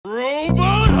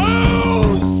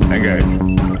Okay,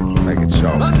 make it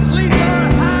so. The sleeper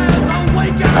has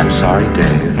awakened! I'm sorry,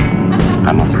 Dave.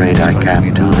 I'm afraid I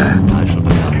can't do that. I shall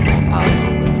become more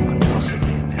powerful than you could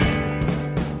possibly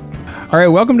imagine. All right,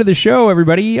 welcome to the show,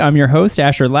 everybody. I'm your host,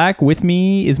 Asher Lack. With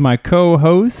me is my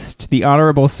co-host, the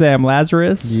Honorable Sam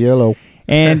Lazarus. Yellow.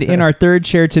 And in our third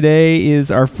chair today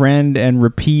is our friend and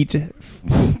repeat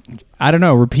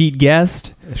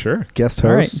guest. Sure. Guest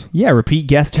All right. host. Yeah, repeat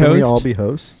guest Can host. we all be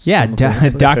hosts? Yeah,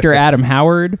 simultaneously? Dr. Adam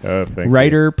Howard, Thank you.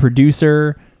 writer,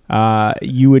 producer.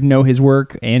 You would know his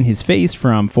work and his face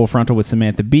from Full Frontal with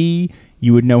Samantha Bee.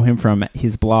 You would know him from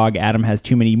his blog, Adam Has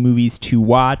Too Many Movies to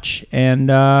Watch, and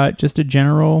just a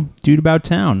general dude about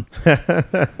town.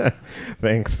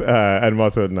 Thanks. I'm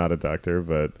also not a doctor,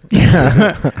 but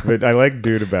but I like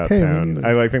dude about Hey, me town.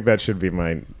 neither. I think that should be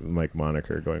my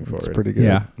moniker going forward. It's pretty good.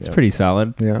 Yeah, it's pretty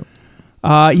solid. Yeah.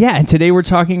 And today we're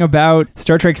talking about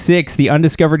Star Trek VI, The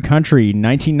Undiscovered Country,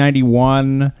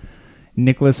 1991,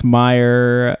 Nicholas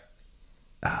Meyer.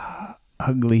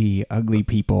 Ugly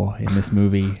people in this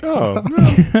movie. Oh,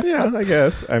 well, yeah, I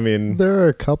guess. I mean, There are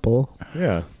a couple.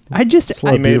 yeah.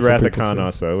 Slow, He made beautiful Wrath of people, Khan too.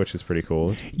 also, which is pretty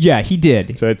cool. Yeah, he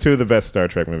did. So two of the best Star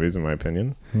Trek movies, in my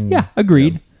opinion. Yeah,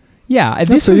 agreed. Yeah,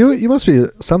 this So was- you must be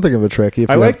something of a Trekkie if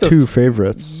I you like have the- two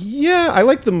favorites. Yeah, I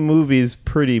like the movies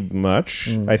pretty much.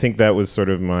 Mm. I think that was sort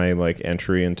of my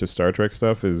entry into Star Trek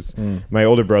stuff. Is my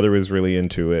older brother was really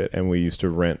into it, and we used to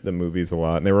rent the movies a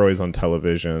lot, and they were always on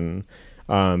television.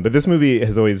 But this movie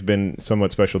has always been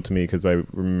somewhat special to me because I have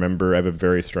a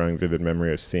very strong, vivid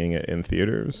memory of seeing it in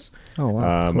theaters. Oh,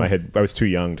 wow. Cool. I was too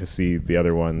young to see the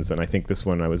other ones, and I think this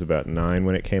one I was about 9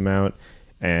 when it came out,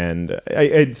 and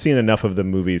I'd seen enough of the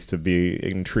movies to be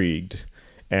intrigued.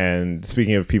 And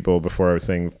speaking of people, before I was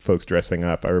saying folks dressing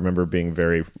up, I remember being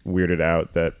very weirded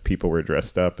out that people were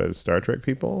dressed up as Star Trek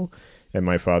people. And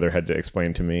my father had to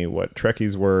explain to me what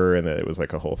Trekkies were and that it was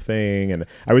like a whole thing. And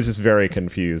I was just very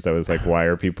confused. I was like, why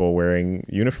are people wearing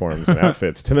uniforms and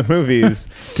outfits to the movies?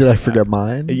 Did I forget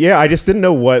mine? Yeah, I just didn't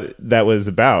know what that was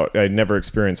about. I'd never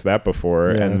experienced that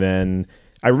before. Yeah. And then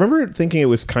I remember thinking it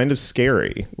was kind of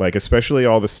scary, especially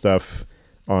all the stuff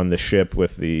on the ship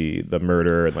with the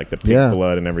murder and the pink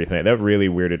blood and everything. That really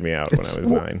weirded me out when I was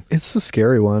 9. It's a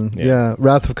scary one. Yeah. Yeah.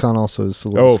 Wrath of Khan also is a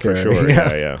little scary. For sure.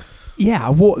 Yeah. Yeah,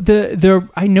 well,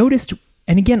 I noticed,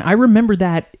 and again, I remember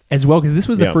that as well because this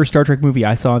was the first Star Trek movie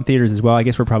I saw in theaters as well. I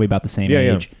guess we're probably about the same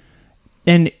age.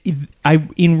 Yeah. And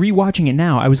in rewatching it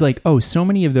now, I was like, oh, so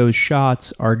many of those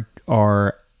shots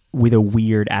are with a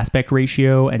weird aspect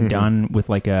ratio and done with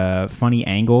a funny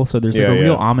angle. So there's a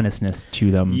real ominousness to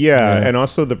them. Yeah, and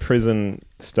also the prison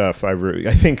stuff. I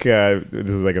think this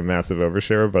is a massive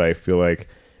overshare, but I feel like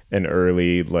an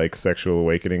early sexual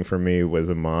awakening for me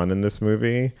was Amon in this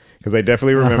movie. Because I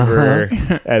definitely remember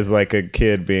as a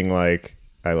kid being I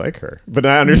like her. But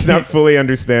not fully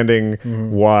understanding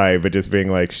why, but just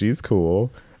being she's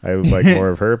cool. I would like more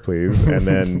of her, please. And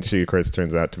then she, of course,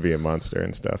 turns out to be a monster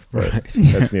and stuff. But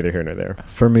that's neither here nor there.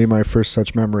 For me, my first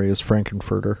such memory is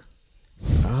Frankenfurter.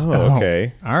 Oh,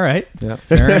 okay. All right. Yeah.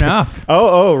 Fair enough.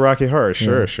 Oh, Rocky Horror.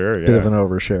 Sure. Yeah. Bit of an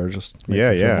overshare, just make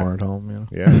you feel more at home.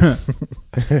 Yeah.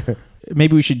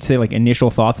 Maybe we should say initial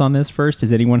thoughts on this first.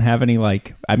 Does anyone have any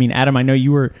Adam, I know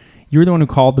you were the one who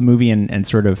called the movie and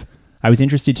sort of, I was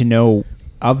interested to know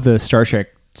of the Star Trek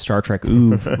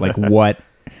oeuvre, what.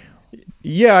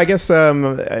 Yeah, I guess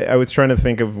I was trying to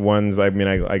think of ones. I mean,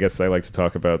 I guess I like to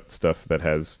talk about stuff that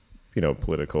has,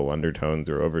 political undertones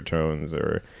or overtones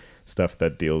or stuff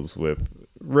that deals with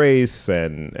race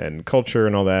and culture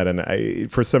and all that.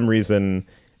 And for some reason,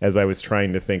 as I was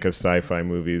trying to think of sci-fi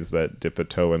movies that dip a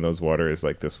toe in those waters,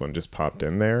 this one just popped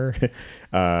in there.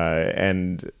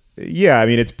 And yeah, I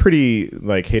mean, it's pretty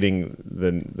hitting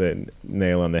the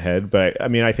nail on the head. But I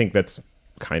mean, I think that's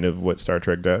kind of what Star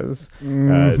Trek does,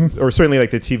 or certainly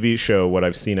the TV show. What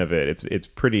I've seen of it, it's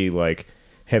pretty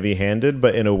heavy-handed,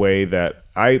 but in a way that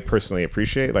I personally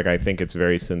appreciate. I think it's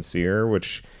very sincere,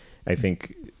 which I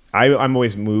think I'm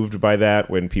always moved by that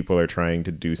when people are trying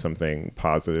to do something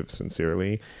positive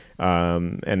sincerely.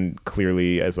 And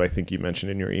clearly, as I think you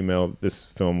mentioned in your email, this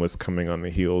film was coming on the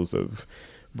heels of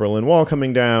Berlin Wall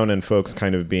coming down and folks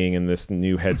kind of being in this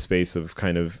new headspace of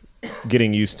kind of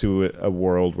getting used to a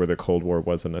world where the Cold War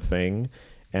wasn't a thing,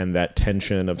 and that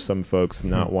tension of some folks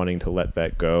not wanting to let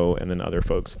that go, and then other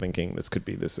folks thinking this could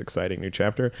be this exciting new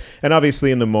chapter. And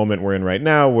obviously in the moment we're in right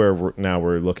now, where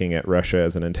we're looking at Russia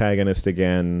as an antagonist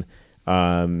again,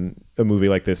 a movie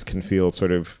like this can feel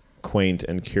sort of quaint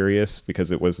and curious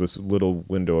because it was this little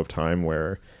window of time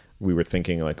where we were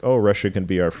thinking like, oh, Russia can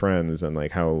be our friends, and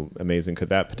like how amazing could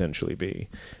that potentially be.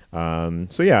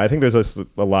 So yeah, I think there's a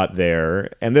lot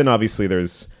there, and then obviously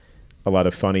there's a lot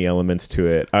of funny elements to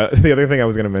it. The other thing I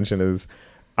was going to mention is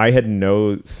I had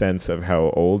no sense of how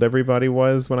old everybody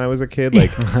was when I was a kid.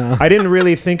 Like, I didn't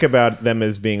really think about them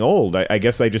as being old. I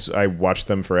guess I watched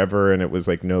them forever, and it was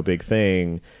like no big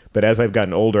thing. But as I've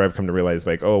gotten older, I've come to realize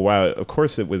like, oh wow, of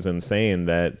course it was insane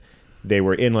that they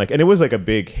were in like, and it was like a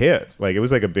big hit. Like it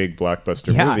was like a big blockbuster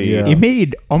movie. Yeah, it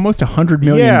made almost $100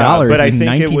 million in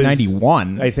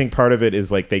 1991. I think part of it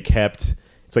is like they kept.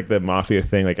 It's like the mafia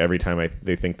thing. Like every time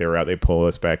they think they were out, they pull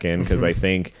us back in because I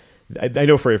think. I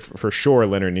know for sure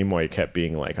Leonard Nimoy kept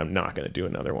being like, I'm not going to do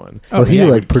another one. Well, he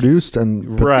like produced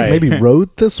and maybe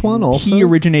wrote this one also? He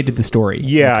originated the story.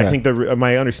 Yeah, okay. I think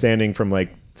my understanding from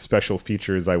like special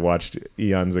features I watched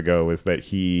eons ago was that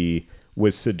he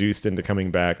was seduced into coming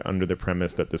back under the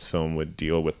premise that this film would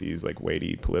deal with these like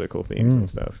weighty political themes and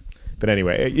stuff. But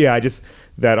anyway, yeah,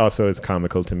 that also is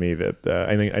comical to me that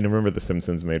I remember The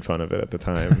Simpsons made fun of it at the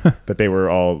time, but they were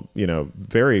all,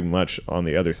 very much on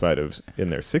the other side in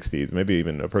their 60s, maybe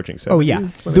even approaching 70s. Oh, yeah.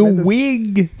 The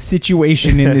wig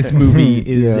situation in this movie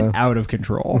is out of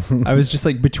control. I was just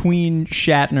like between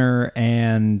Shatner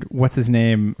and what's his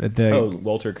name?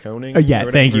 Walter Koenig? Yeah,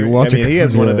 thank you. Walter he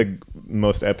has one of the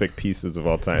most epic pieces of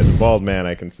all time. As a bald man,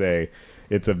 I can say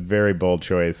it's a very bold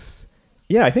choice.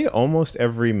 Yeah, I think almost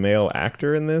every male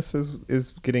actor in this is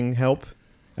getting help.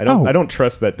 I don't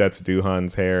trust that that's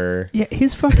Doohan's hair. Yeah,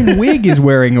 his fucking wig is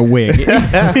wearing a wig.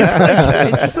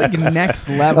 It's just like next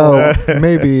level. Oh,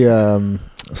 maybe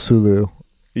Sulu.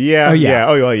 Yeah,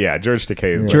 George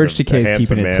Takei. George Takei's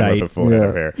keeping it tight with a full head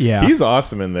of hair. Yeah, he's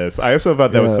awesome in this. I also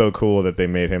thought that was so cool that they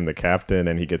made him the captain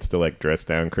and he gets to like dress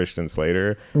down Christian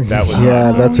Slater. That was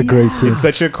awesome. That's a great scene. It's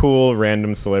such a cool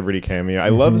random celebrity cameo. I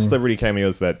love celebrity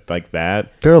cameos that like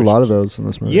that. There are a lot of those in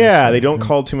this movie. Yeah, they don't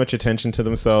call too much attention to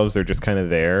themselves. They're just kind of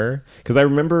there. Because I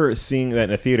remember seeing that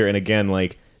in a theater, and again,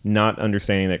 like not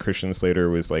understanding that Christian Slater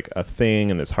was like a thing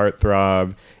and this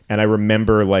heartthrob. And I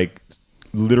remember like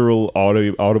literal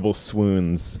audible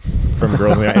swoons from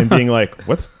girls and being like,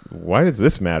 why does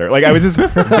this matter? Like I was just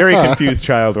a very confused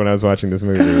child when I was watching this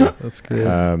movie. That's great.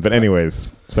 But anyways,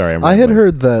 sorry. I had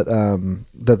heard that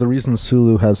that the reason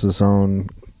Sulu has his own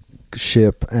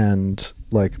ship and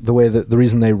like the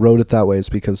reason they wrote it that way is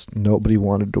because nobody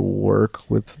wanted to work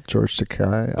with George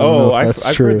Takei.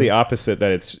 I've heard the opposite,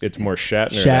 that it's more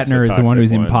Shatner. Shatner is the one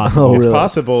who's impossible. Oh, it's really?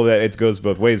 possible that it goes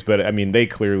both ways, but I mean they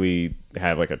clearly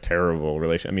have like a terrible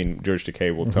relation. I mean George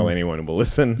Takei will tell anyone who will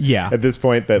listen at this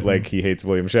point that like he hates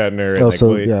William Shatner.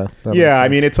 And, I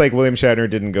mean it's like William Shatner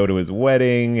didn't go to his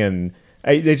wedding, and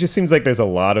it just seems like there's a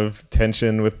lot of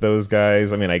tension with those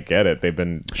guys. I mean, I get it. They've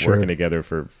been working together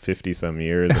for 50-some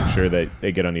years. I'm sure that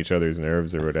they get on each other's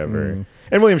nerves or whatever.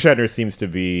 And William Shatner seems to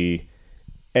be,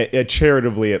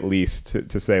 charitably at least,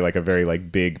 to say like a very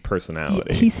like big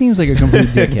personality. He seems like a complete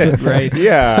dickhead, right?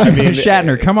 Yeah, I mean...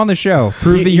 Shatner, come on the show.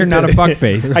 Prove that you're not a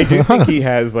fuckface. I do think he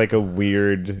has like a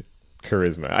weird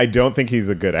charisma. I don't think he's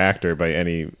a good actor by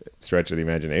any stretch of the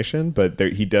imagination, but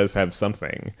he does have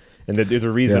something. And that there's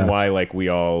a reason why, like, we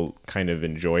all kind of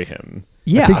enjoy him.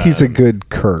 Yeah, I think he's a good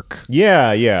Kirk.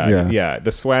 Yeah.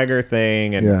 The swagger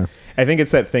thing, and I think it's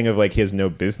that thing of like he has no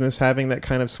business having that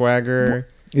kind of swagger.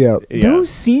 Yeah. Those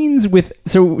scenes with.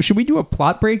 So should we do a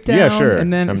plot breakdown? Yeah, sure.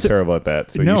 And then I'm terrible at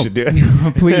that, so you should do it.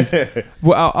 No, please.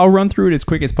 Well, I'll run through it as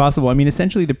quick as possible. I mean,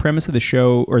 essentially, the premise of the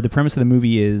show or the premise of the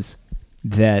movie is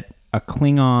that a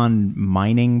Klingon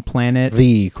mining planet,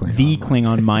 the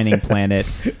Klingon mining planet,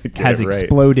 has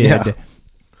exploded,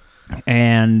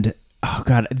 and oh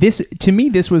god, this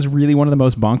was really one of the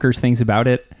most bonkers things about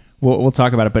it. We'll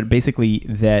talk about it, but basically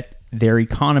that their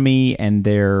economy and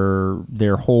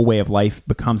their whole way of life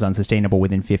becomes unsustainable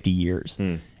within 50 years.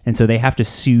 And so they have to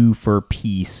sue for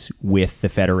peace with the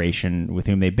Federation, with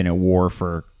whom they've been at war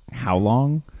for how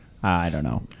long? I don't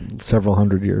know. Several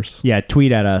hundred years. Yeah,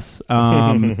 tweet at us.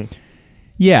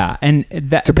 Yeah, and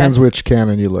that depends which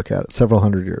canon you look at. Several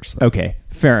hundred years. Though. Okay,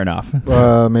 fair enough.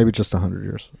 Maybe just 100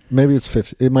 years. Maybe it's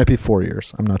 50. It might be 4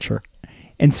 years. I'm not sure.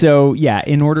 And so, yeah,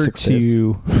 in order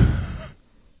to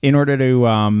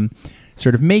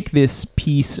sort of make this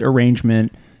peace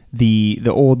arrangement, the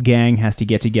old gang has to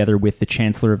get together with the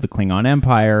Chancellor of the Klingon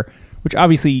Empire, which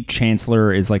obviously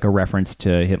Chancellor is like a reference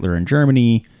to Hitler in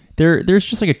Germany. There's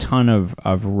just like a ton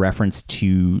of reference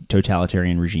to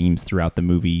totalitarian regimes throughout the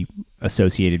movie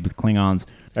associated with Klingons.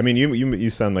 I mean, you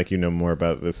sound like you know more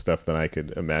about this stuff than I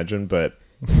could imagine, but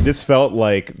this felt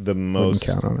like the most...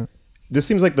 Wouldn't count on it. this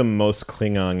seems like the most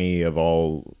Klingon-y of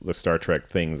all the Star Trek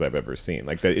things I've ever seen.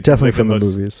 Like it Definitely seems like from the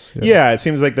most, movies. Yeah, it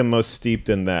seems like the most steeped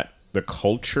in that the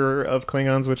culture of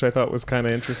Klingons, which I thought was kind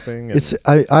of interesting.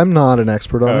 And, I'm not an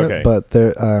expert on okay. it, but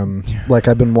there, like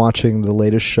I've been watching the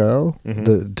latest show,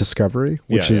 the Discovery,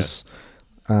 which is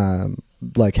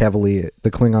like heavily,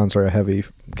 the Klingons are a heavy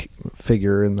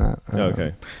figure in that.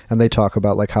 Okay. And they talk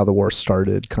about like how the war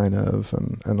started kind of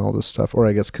and all this stuff, or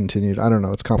I guess continued. I don't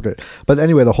know. It's complicated. But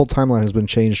anyway, the whole timeline has been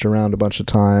changed around a bunch of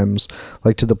times,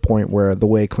 like to the point where the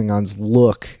way Klingons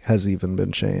look has even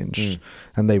been changed.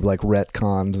 And they've like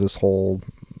retconned this whole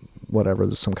whatever,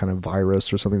 there's some kind of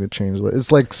virus or something that changed.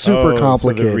 It's like super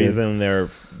complicated. So the reason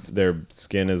their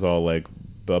skin is all like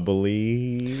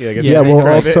bubbly, I guess. Yeah, well,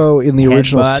 also in the Head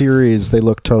original butts. series, they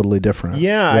look totally different.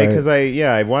 Yeah, right? because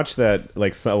I watched that,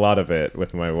 like a lot of it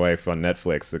with my wife on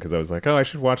Netflix, because I was like, oh, I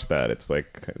should watch that. It's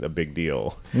like a big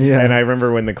deal. Yeah. And I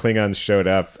remember when the Klingons showed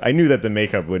up, I knew that the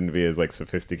makeup wouldn't be as like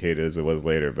sophisticated as it was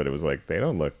later, but it was like they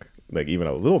don't look like even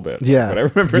a little bit. Yeah, But I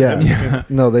remember them. yeah.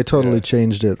 No, they totally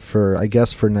changed it for, I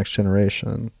guess, for Next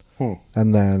Generation.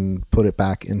 And then put it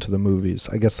back into the movies.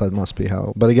 I guess that must be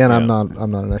how. But again, I'm not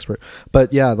an expert.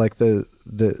 But yeah, like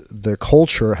the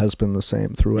culture has been the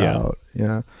same throughout.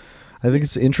 Yeah. I think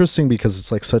it's interesting because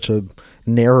it's like such a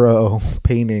narrow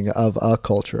painting of a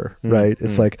culture, right?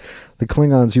 It's like the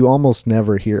Klingons you almost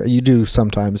never hear. You do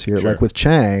sometimes hear it, like with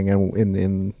Chang, and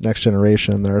in Next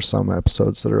Generation there are some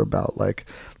episodes that are about like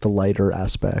the lighter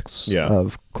aspects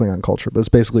of Klingon culture, but it's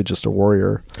basically just a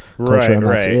warrior culture, and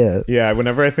that's it. Yeah,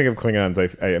 whenever I think of Klingons,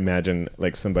 I imagine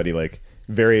like somebody like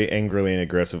very angrily and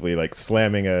aggressively like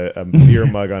slamming a beer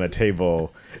mug on a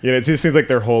table. You know, it just seems like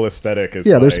their whole aesthetic is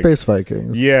they're like, space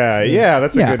Vikings. Yeah,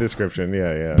 that's a Yeah. good description.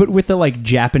 Yeah. But with the like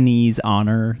Japanese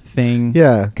honor thing,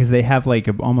 Yeah. because they have like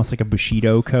almost like a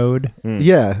Bushido code.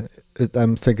 Yeah, I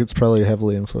think it's probably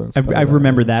heavily influenced. by I that.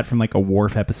 remember that from like a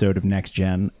Worf episode of Next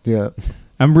Gen. Yeah,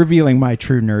 I'm revealing my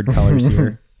true nerd colors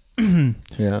here.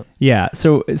 yeah. Yeah.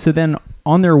 So then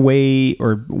on their way,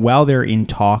 or while they're in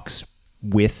talks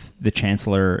with the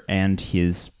Chancellor and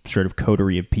his sort of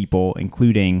coterie of people,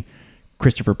 including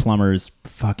Christopher Plummer's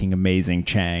fucking amazing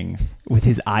Chang with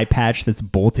his eye patch that's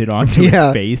bolted onto his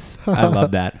face. I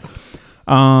love that.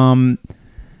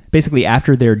 Basically,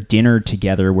 after their dinner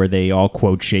together, where they all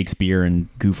quote Shakespeare and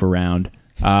goof around,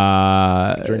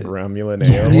 Drink Romulan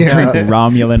ale. Yeah. drink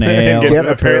Romulan ale. Get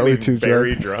apparently too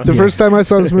very drunk. The first time I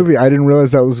saw this movie, I didn't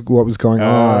realize that was what was going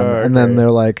on. And then they're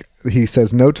like, he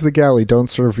says, "Note to the galley: don't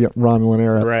serve Romulan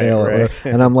ale." Right.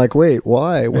 And I'm like, wait,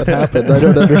 why? What happened? I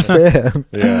don't understand.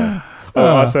 Yeah.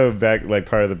 Also,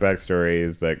 part of the backstory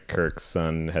is that Kirk's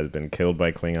son has been killed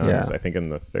by Klingons. Yeah. I think in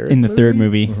the third. Third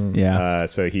movie. Yeah.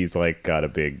 So he's like got a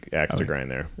big axe to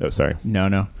grind there. Oh, sorry.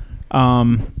 No.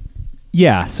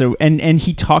 Yeah. So and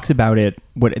he talks about it.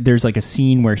 There's like a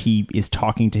scene where he is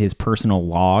talking to his personal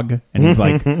log, and he's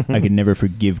like, "I could never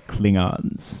forgive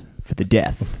Klingons for the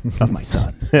death of my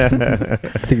son." I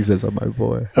think he says, "Oh, my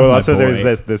boy." Well, my also boy.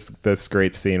 there's this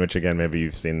great scene, which again maybe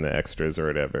you've seen the extras or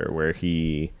whatever, where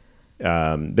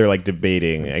they're like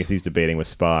debating. I guess he's debating with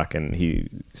Spock, and he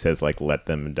says like, "Let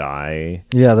them die."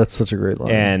 Yeah, that's such a great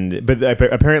line. But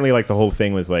apparently, like the whole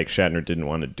thing was like Shatner didn't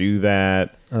want to do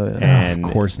that. Oh, yeah. And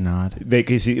Of course not.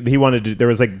 because he wanted to. There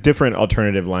was like different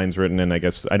alternative lines written, and I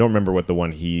guess I don't remember what the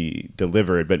one he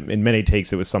delivered, but in many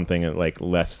takes it was something like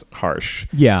less harsh.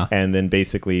 Yeah. And then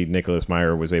basically Nicholas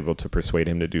Meyer was able to persuade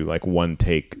him to do like one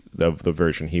take of the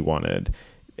version he wanted,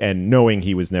 and knowing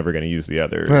he was never going to use the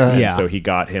others. Yeah. So he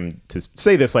got him to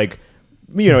say this like,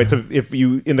 you know, if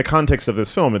you in the context of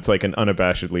this film, it's like an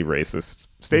unabashedly racist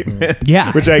statement. Yeah.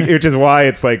 which is why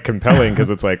it's like compelling, because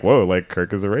it's like, whoa, like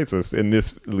Kirk is a racist in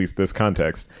this, at least this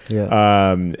context.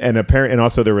 Yeah. And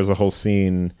also there was a whole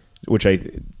scene which I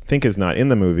think is not in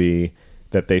the movie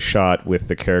that they shot with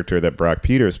the character that Brock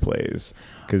Peters plays,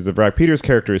 because the Brock Peters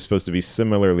character is supposed to be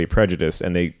similarly prejudiced,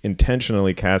 and they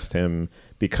intentionally cast him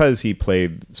because he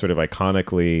played sort of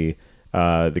iconically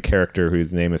the character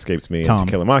whose name escapes me in Tom. To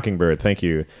Kill a Mockingbird, thank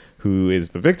you, who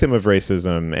is the victim of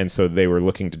racism. And so they were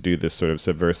looking to do this sort of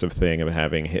subversive thing of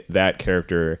having that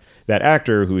character, that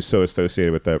actor who's so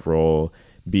associated with that role,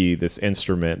 be this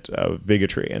instrument of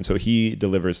bigotry. And so he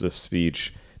delivers this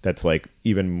speech that's like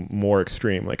even more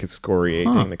extreme, like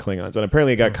excoriating the Klingons. And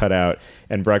apparently it got cut out.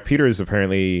 And Brock Peters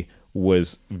apparently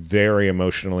was very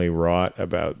emotionally wrought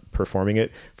about performing it.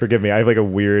 Forgive me, I have like a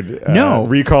weird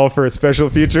recall for special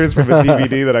features from a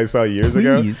DVD that I saw years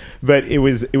ago. But it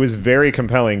was very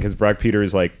compelling, because Brock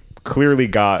Peters like clearly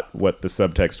got what the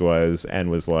subtext was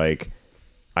and was like,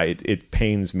 it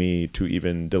pains me to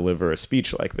even deliver a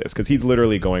speech like this, because he's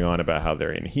literally going on about how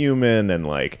they're inhuman and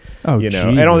like,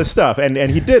 and all this stuff. And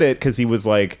he did it because he was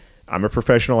like, I'm a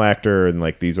professional actor and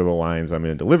like these are the lines, I'm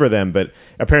going to deliver them. But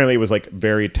apparently it was like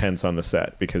very tense on the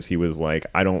set because he was like,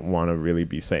 I don't want to really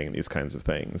be saying these kinds of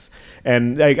things.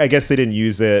 And I guess they didn't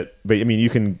use it, but I mean, you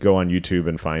can go on YouTube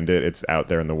and find it. It's out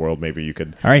there in the world. Maybe you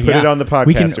could put it on the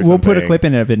podcast. We'll put a clip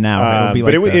in of it now. It'll be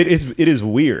but it is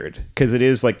weird because it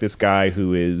is like this guy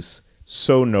who is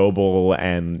so noble,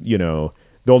 and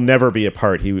there'll never be a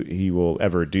part he will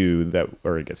ever do that,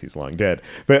 or I guess he's long dead,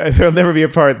 but there'll never be a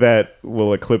part that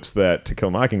will eclipse that To Kill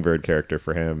a Mockingbird character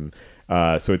for him.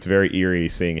 So it's very eerie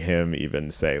seeing him even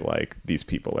say like, these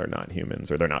people are not humans,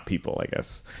 or they're not people, I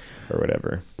guess, or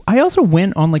whatever. I also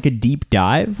went on like a deep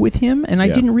dive with him, and I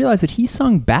didn't realize that he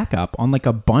sung backup on like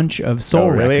a bunch of soul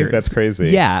really? records. That's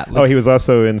crazy. Yeah. He was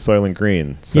also in Soylent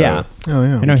Green. So yeah. Oh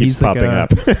yeah. I know he's like popping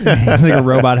up. He's like a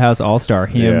Robot House all-star.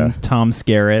 Him, Tom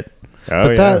Skerritt.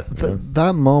 But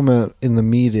that moment in the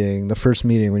meeting, the first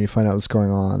meeting when you find out what's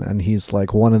going on, and he's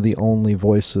like one of the only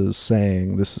voices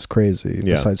saying this is crazy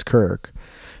besides Kirk.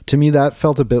 To me, that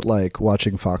felt a bit like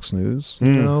watching Fox News,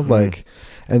 like,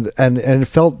 and it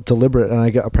felt deliberate, and I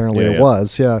get apparently it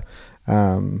was, like,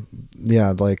 I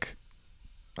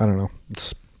don't know,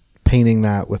 it's painting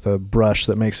that with a brush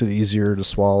that makes it easier to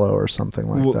swallow or something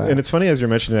like that. And it's funny as you're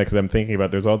mentioning that because I'm thinking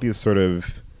about there's all these sort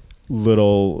of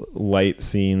little light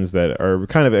scenes that are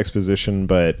kind of exposition,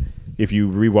 but if you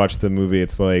rewatch the movie,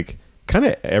 it's like kind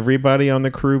of everybody on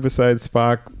the crew besides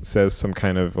Spock says some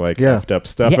kind of like effed up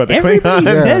stuff about the Klingons.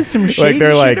 Says some shady like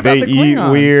they're like shit about they the eat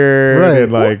Klingons. weird, right?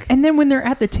 And like, and then when they're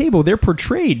at the table, they're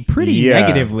portrayed pretty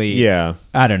negatively. Yeah,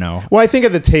 I don't know. Well, I think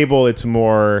at the table, it's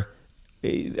more.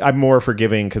 I'm more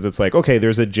forgiving because it's like, okay,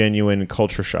 there's a genuine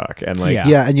culture shock, and like,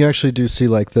 and you actually do see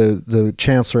like the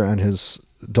Chancellor and his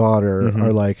daughter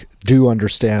are like do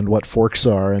understand what forks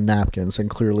are and napkins and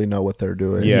clearly know what they're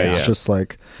doing. It's just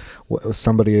like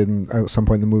somebody at some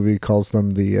point in the movie calls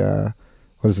them the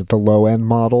the low end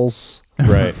models,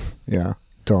 right?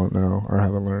 Don't know or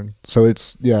haven't learned. So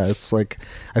it's like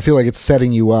I feel like it's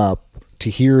setting you up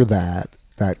to hear that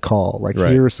call, like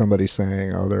hear somebody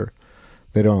saying,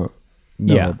 they don't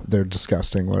know, they're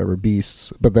disgusting, whatever,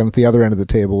 beasts. But then at the other end of the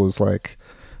table is like,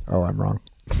 oh, I'm wrong.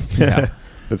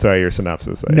 That's all your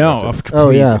synopsis. I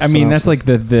mean, that's like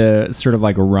the sort of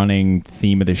like a running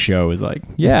theme of the show is like,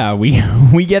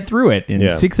 we get through it in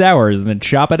 6 hours and then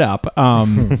chop it up.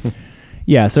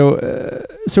 So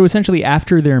essentially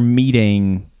after their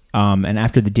meeting and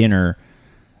after the dinner,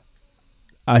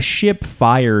 a ship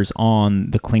fires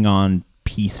on the Klingon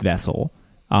peace vessel.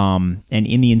 And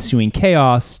in the ensuing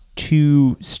chaos,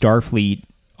 2 Starfleet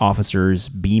officers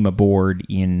beam aboard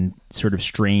in sort of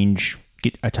strange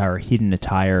hidden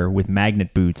attire with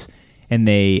magnet boots, and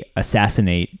they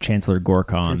assassinate Chancellor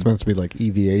Gorkon. It's meant to be like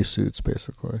EVA suits,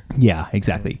 basically. Yeah,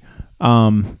 exactly.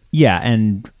 And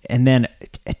then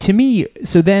to me,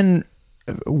 so then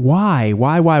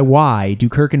why do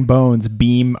Kirk and Bones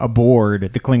beam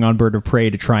aboard the Klingon bird of prey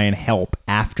to try and help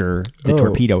after the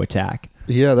torpedo attack?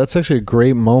 Yeah, that's actually a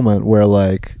great moment where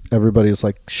like everybody's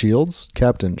like, Shields,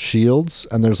 Captain, Shields,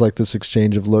 and there's like this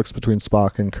exchange of looks between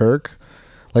Spock and Kirk.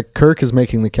 Like Kirk is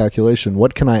making the calculation,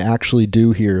 what can I actually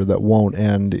do here that won't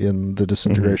end in the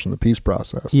disintegration of the peace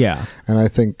process? Yeah. And I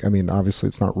think, I mean, obviously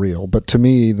it's not real, but to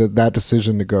me, that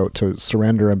decision to go to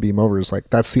surrender and beam over is like,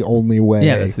 that's the only way.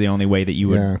 Yeah, that's the only way that you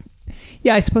would.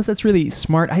 Yeah, I suppose that's really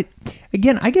smart. I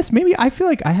guess maybe I feel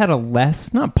like I had a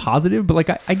less, not positive, but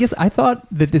like I guess I thought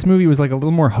that this movie was like a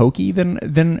little more hokey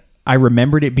than I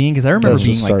remembered it being, because I remember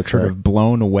being like sort of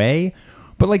blown away.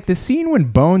 But like the scene when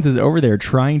Bones is over there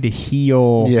trying to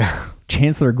heal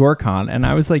Chancellor Gorkon, and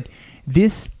I was like,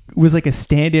 this was like a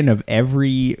stand-in of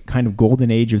every kind of golden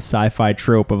age of sci-fi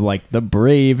trope of like the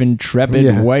brave,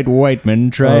 intrepid white man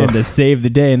trying to save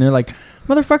the day. And they're like,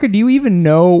 motherfucker, do you even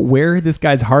know where this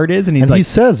guy's heart is? And he's like, he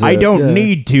says I don't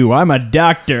need to. I'm a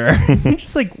doctor.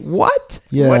 Just like, what?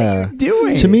 Yeah. What are you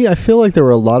doing? To me, I feel like there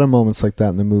were a lot of moments like that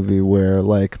in the movie where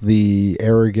like the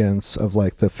arrogance of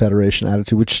like the Federation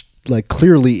attitude, which like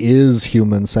clearly is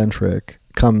human centric,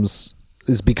 becomes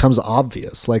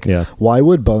obvious. Like, why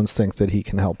would Bones think that he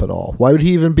can help at all? Why would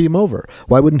he even beam over?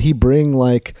 Why wouldn't he bring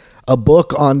like a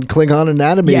book on Klingon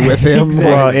anatomy with him?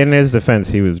 Exactly. Well, in his defense,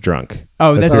 he was drunk.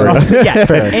 Oh, that's awesome. Yeah,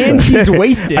 and he's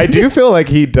wasted. I do feel like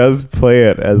he does play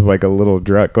it as like a little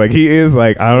drunk. Like he is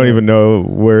like, I don't even know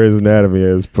where his anatomy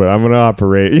is, but I'm gonna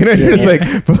operate. You know, you're just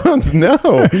like, Bones, no,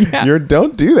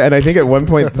 don't do that. And I think at one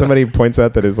point somebody points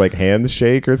out that his like hands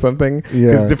shake or something.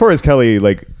 Yeah. Because DeForest Kelly,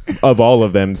 like of all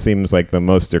of them, seems like the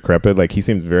most decrepit. Like he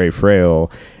seems very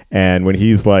frail. And when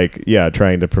he's like,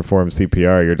 trying to perform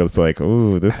CPR, you're just like,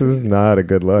 ooh, this is not a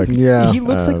good look. Yeah. He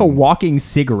looks like a walking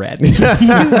cigarette. He's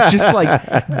just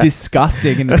like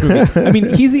disgusting in this movie. I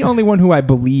mean, he's the only one who I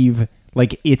believe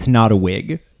like it's not a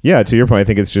wig. Yeah, to your point, I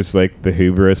think it's just like the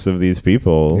hubris of these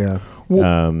people.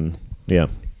 Yeah.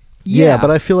 Yeah, but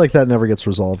I feel like that never gets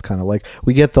resolved. Kind of like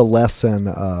we get the lesson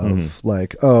of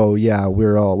like, oh yeah,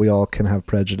 we all can have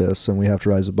prejudice and we have to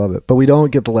rise above it, but we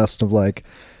don't get the lesson of like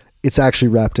it's actually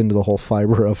wrapped into the whole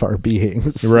fiber of our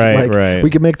beings. Right, like, right.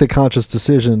 We can make the conscious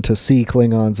decision to see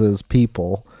Klingons as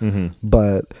people,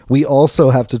 but we also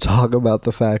have to talk about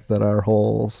the fact that our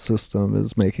whole system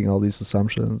is making all these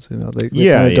assumptions. You know, they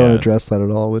kind of don't address that at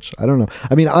all, which I don't know.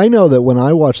 I mean, I know that when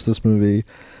I watched this movie,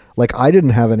 like I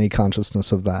didn't have any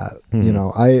consciousness of that. You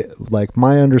know, I like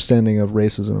my understanding of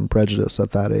racism and prejudice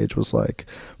at that age was like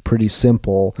pretty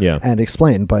simple and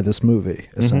explained by this movie,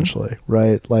 essentially,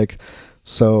 right? Like,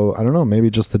 so I don't know,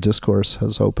 maybe just the discourse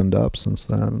has opened up since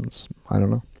then. I don't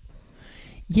know.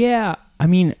 Yeah, I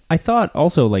mean, I thought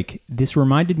also like this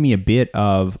reminded me a bit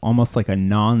of almost like a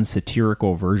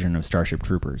non-satirical version of Starship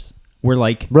Troopers. Where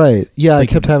like right, yeah, like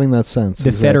I kept having that sense.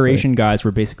 The Federation guys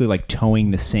were basically like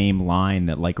towing the same line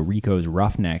that like Rico's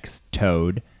Roughnecks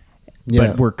towed,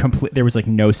 but we're complete. There was like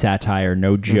no satire,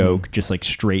 no joke, just like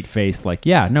straight faced. Like,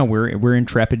 yeah, no, we're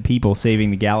intrepid people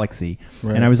saving the galaxy.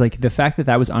 Right. And I was like, the fact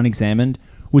that was unexamined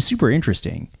was super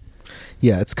interesting.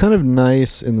 Yeah, it's kind of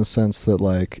nice in the sense that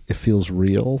like it feels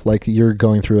real, like you're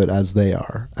going through it as they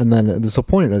are. And then there's a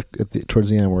point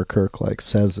towards the end where Kirk like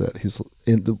says it. He's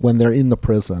when they're in the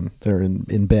prison, they're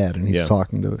in bed, and he's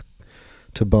talking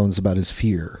to Bones about his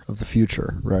fear of the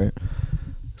future, right?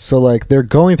 So like they're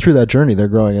going through that journey, they're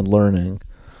growing and learning.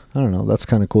 I don't know. That's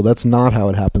kind of cool. That's not how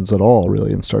it happens at all,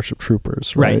 really, in Starship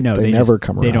Troopers. Right? No, they never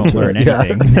come around. They don't learn it.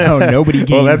 anything. No, nobody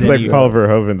gains. Well, that's like Paul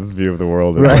Verhoeven's view of the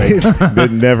world. Right?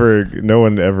 Like, no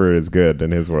one ever is good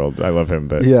in his world. I love him,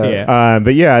 but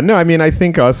but no. I mean, I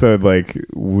think also like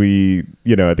we,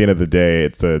 you know, at the end of the day,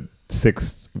 it's a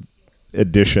 6th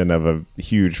edition of a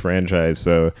huge franchise,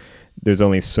 so there's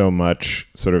only so much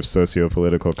sort of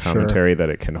socio-political commentary that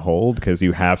it can hold, because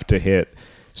you have to hit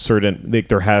certain, like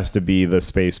there has to be the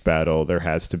space battle, there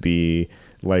has to be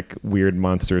like weird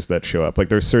monsters that show up, like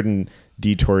there's certain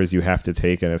detours you have to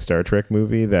take in a Star Trek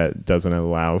movie that doesn't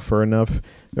allow for enough.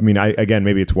 I mean, again,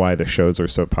 maybe it's why the shows are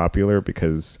so popular,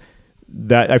 because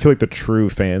that I feel like the true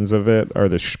fans of it are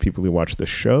the people who watch the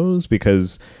shows,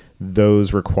 because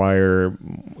those require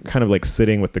kind of like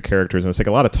sitting with the characters, and it's like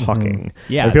a lot of talking.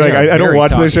 Yeah, I feel like I don't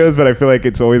watch those shows, but I feel like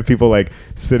it's always people like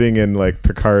sitting in like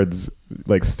Picard's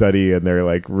like study, and they're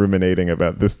like ruminating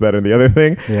about this, that, and the other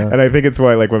thing. And I think it's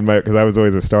why, like, because I was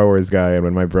always a Star Wars guy, and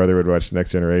when my brother would watch Next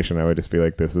Generation, I would just be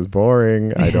like, this is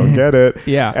boring, I don't get it.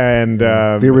 And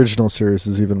the original series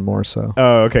is even more so.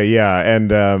 Oh, okay, yeah.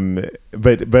 And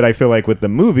but I feel like with the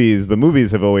movies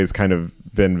have always kind of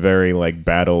been very like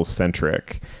battle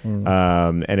centric,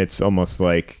 and it's almost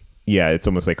like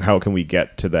how can we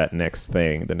get to that next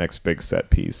thing, the next big set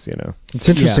piece, you know? It's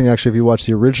interesting, actually, if you watch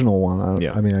the original one.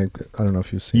 I mean, I don't know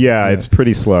if you've seen it. It's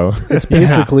pretty slow. It's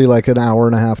basically like an hour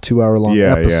and a half, 2 hour long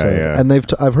episode. And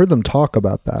I've heard them talk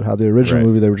about that, how the original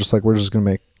movie, they were just like, we're just going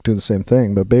to do the same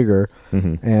thing, but bigger.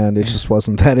 And it just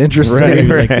wasn't that interesting. He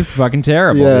was like, this is fucking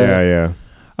terrible.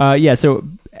 So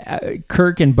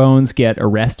Kirk and Bones get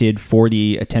arrested for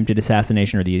the attempted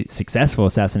assassination, or the successful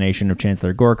assassination, of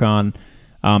Chancellor Gorkon.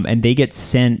 And they get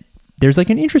sent. There's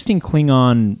like an interesting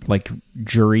Klingon like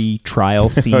jury trial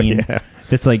scene.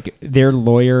 That's like their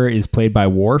lawyer is played by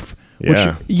Worf. Which,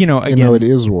 you know, again, it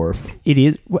is Worf. It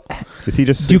is. Is he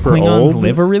just do super Klingons old?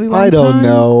 live a really long time? I don't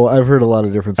know. I've heard a lot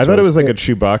of different stories. I thought it was like a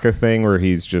Chewbacca thing where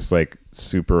he's just like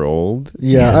super old.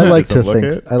 Yeah, I like to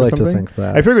think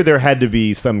that. I figured there had to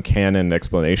be some canon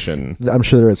explanation. I'm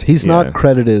sure there is. He's not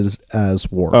credited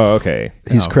as Worf. Oh, okay.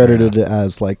 He's credited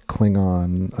as like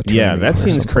Klingon attorney. Yeah, that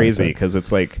seems crazy, because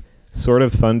it's like sort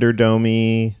of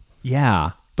Thunderdome-y.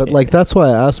 Yeah. But like that's why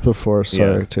I asked before.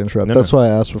 Sorry to interrupt. That's why I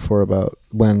asked before about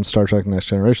when Star Trek Next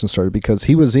Generation started, because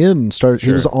he was in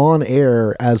he was on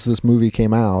air as this movie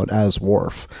came out as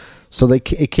Worf. So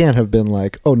it can't have been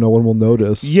like, oh, no one will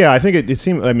notice. Yeah, I think it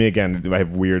seemed. I mean, again, I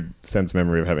have weird sense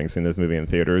memory of having seen this movie in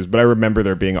theaters, but I remember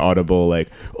there being audible like,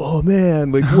 oh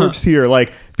man, like Worf's here.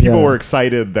 Like people were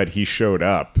excited that he showed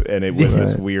up, and it was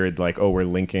this weird like, oh, we're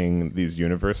linking these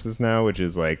universes now, which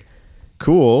is like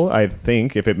cool, I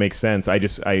think, if it makes sense.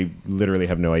 I literally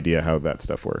have no idea how that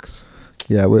stuff works.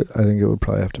 Yeah, I think it would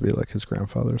probably have to be like his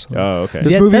grandfather or something. Oh, okay.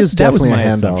 This movie is that was definitely my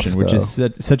a assumption, handoff, which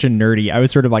is such a nerdy. I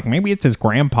was sort of like, maybe it's his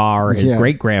grandpa or his Yeah.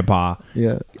 great grandpa.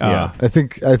 Yeah. Yeah. I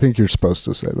think you're supposed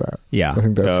to say that. Yeah. I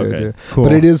think that's Oh, the okay. idea. Cool.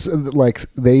 But it is like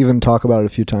they even talk about it a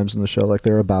few times in the show. Like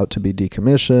they're about to be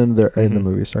decommissioned. They're in the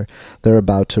movie. Sorry, they're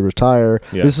about to retire.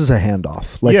 Yeah. This is a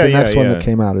handoff. Like Yeah, the next one yeah. that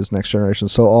came out is Next Generation.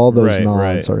 So all those Right,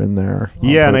 nods right. are in there. on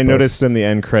Yeah, and I purpose. noticed in the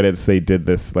end credits they did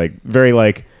this like very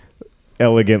like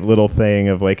elegant little thing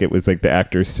of like it was like the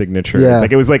actor's signature. Yeah. It's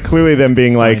like it was like clearly them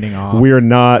being like, Signing off. we're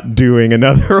not doing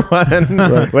another one.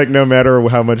 Like no matter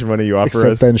how much money you offer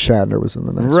Except us. Ben Shatner was in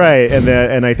the next one. Right,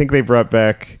 and I think they brought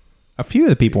back A few of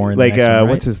the people were in like the next one, right?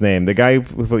 what's his name? The guy,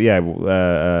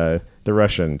 the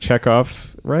Russian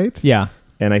Chekhov, right? Yeah.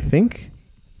 And I think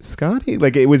Scotty.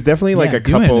 Like it was definitely like Yeah, a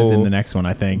Doohan couple. is in the next one,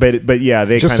 I think. But yeah,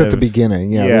 they Just kind at the of,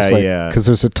 beginning, yeah, Yeah, there's like, yeah. because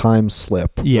there's a time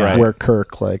slip, Yeah. where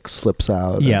Kirk like slips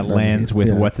out, yeah, and then lands with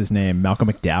yeah. what's his name, Malcolm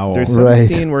McDowell. There's some Right.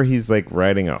 scene where he's like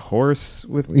riding a horse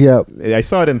with. Yeah, I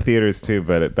saw it in theaters too,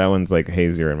 but that one's like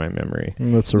hazier in my memory.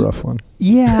 that's a rough one.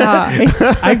 Yeah,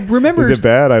 I remember Is it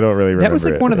bad? I don't really remember. that was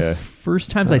like it. one of Yeah. the first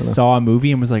times I saw a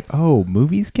movie and was like, "Oh,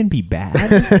 movies can be bad."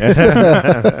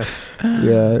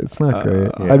 Yeah, it's not great.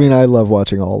 yeah. I mean, I love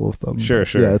watching all of them. Sure, but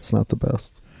sure. Yeah, it's not the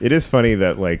best. It is funny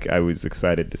that like I was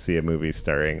excited to see a movie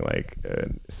starring like a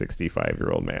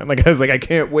 65-year-old man. Like I was like, I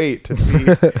can't wait to see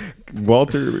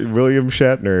William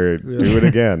Shatner do it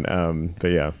again. But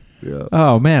yeah. Yeah.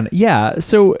 Oh man, yeah.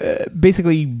 So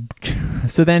basically,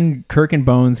 so then Kirk and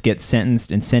Bones get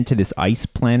sentenced and sent to this ice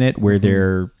planet where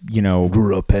they're,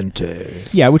 Repente.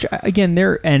 yeah. Which again,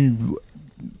 and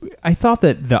I thought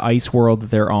that the ice world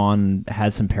that they're on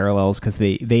has some parallels because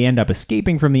they end up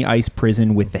escaping from the ice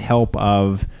prison with the help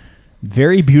of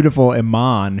very beautiful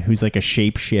Iman, who's like a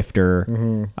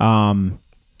shapeshifter.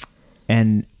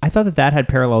 And I thought that had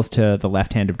parallels to The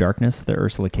Left Hand of Darkness, the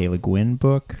Ursula K. Le Guin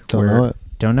book. Don't know it.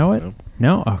 Don't know it?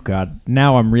 No? Oh God.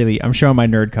 Now I'm showing my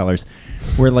nerd colors.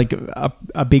 Where like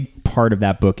a big part of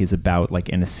that book is about like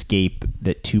an escape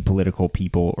that two political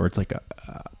people, or it's like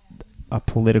a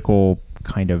political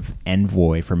kind of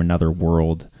envoy from another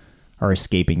world are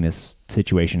escaping this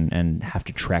situation and have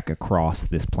to trek across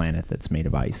this planet that's made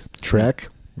of ice. Trek.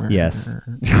 Yes.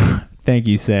 Thank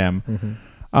you, Sam.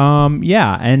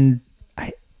 Yeah, and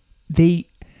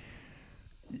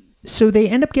so they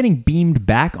end up getting beamed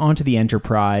back onto the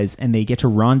Enterprise, and they get to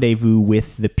rendezvous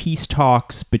with the peace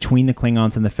talks between the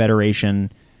Klingons and the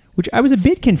Federation, which I was a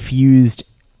bit confused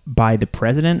by. The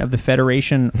president of the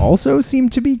Federation also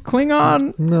seemed to be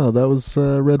Klingon. No, that was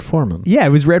Red Foreman. Yeah, it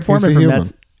was Red Foreman a from human.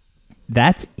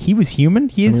 that's he was human.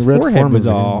 His Red forehead Foreman's was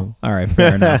a all human. all right.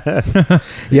 Fair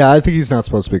enough. Yeah, I think he's not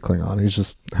supposed to be Klingon. He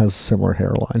just has a similar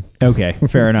hairline. Okay,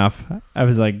 fair enough. I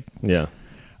was like, Yeah.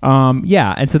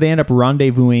 yeah, and so they end up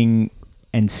rendezvousing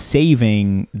and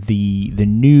saving the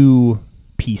new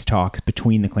peace talks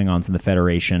between the Klingons and the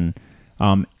Federation,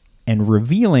 and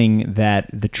revealing that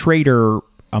the traitor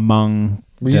among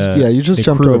You just the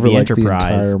jumped crew of over the like the Enterprise,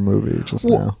 entire movie just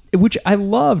now. which I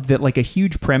loved. That like a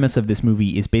huge premise of this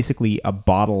movie is basically a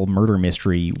bottle murder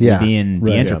mystery Yeah, within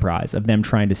the right. Enterprise of them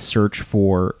trying to search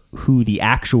for who the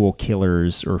actual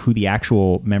killers or who the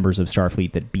actual members of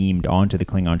Starfleet that beamed onto the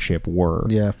Klingon ship were.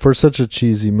 Yeah, for such a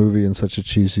cheesy movie and such a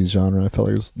cheesy genre, I felt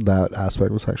like that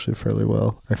aspect was actually fairly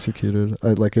well executed.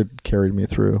 It carried me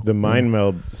through. The mind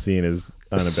meld scene is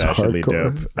unabashedly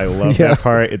hardcore. dope. I love Yeah. that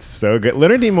part. It's so good.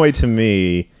 Leonard Nimoy to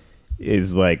me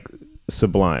is like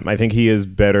sublime. I think he is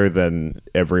better than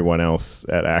everyone else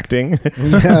at acting.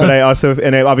 But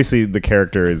obviously the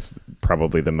character is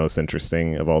probably the most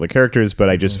interesting of all the characters, but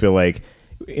I just feel like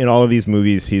in all of these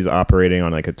movies he's operating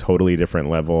on like a totally different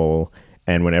level,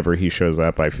 and whenever he shows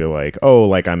up I feel like, oh,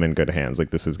 like I'm in good hands,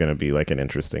 like this is going to be like an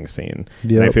interesting scene.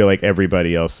 And I Yep. feel like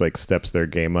everybody else like steps their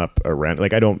game up around.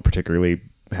 Like I don't particularly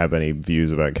have any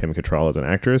views about Kim Cattrall as an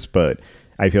actress, but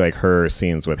I feel like her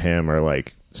scenes with him are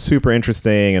like super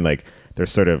interesting, and like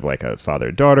there's sort of like a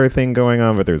father-daughter thing going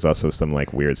on, but there's also some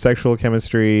like weird sexual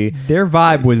chemistry. Their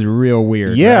vibe was real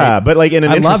weird. Yeah, right? but like in an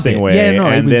I loved interesting it. way. Yeah, no,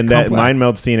 it and was then that complex. mind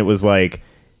meld scene, it was like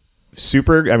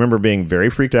super. I remember being very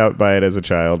freaked out by it as a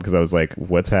child because I was like,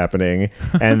 what's happening?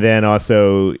 And then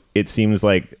also it seems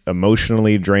like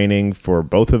emotionally draining for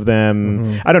both of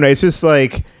them. I don't know. It's just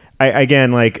like, I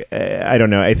don't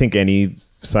know. I think any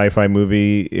sci-fi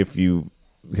movie, if you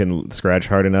can scratch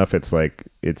hard enough, it's like,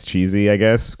 it's cheesy, I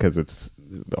guess, because it's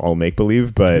all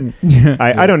make-believe. But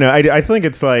I don't know. I think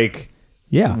it's like,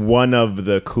 Yeah. one of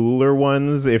the cooler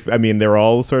ones. They're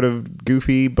all sort of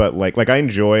goofy, but like I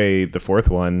enjoy the fourth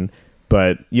one,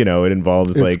 but you know, it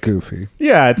involves It's like goofy.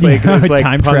 Yeah, it's like there's like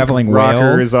time punk traveling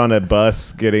rockers whales. on a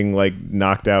bus getting like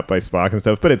knocked out by Spock and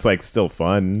stuff, but it's like still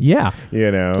fun. Yeah.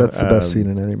 You know, That's the best scene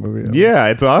in any movie. Ever. Yeah,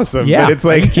 it's awesome. Yeah. But it's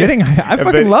like Are you kidding? I fucking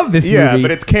but- love this yeah, movie.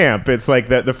 but it's camp. It's like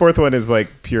the fourth one is like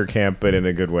pure camp, but in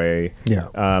a good way. Yeah.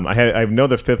 I know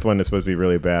the fifth one is supposed to be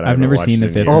really bad. I've never seen the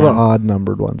fifth All one. the odd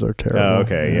numbered ones are terrible. Oh,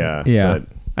 okay, yeah. Yeah. But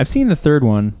I've seen the third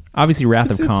one. Obviously, Wrath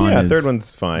of Khan yeah, is third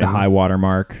one's fine. the high water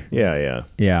mark. Yeah.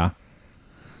 Yeah.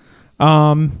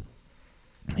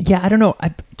 Yeah, I don't know.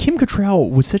 Kim Cattrall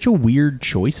was such a weird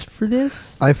choice for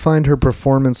this. I find her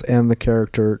performance and the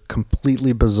character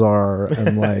completely bizarre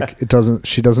and like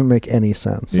she doesn't make any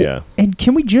sense. Yeah. And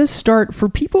can we just start for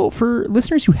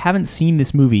listeners who haven't seen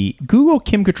this movie, Google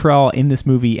Kim Cattrall in this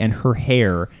movie and her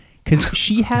hair, because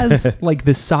she has like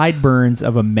the sideburns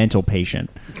of a mental patient.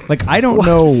 Like, I don't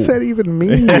know. What does that even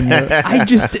mean? I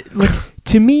just like,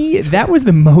 to me, that was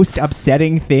the most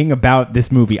upsetting thing about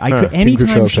this movie. Anytime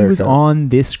Cattrall's she was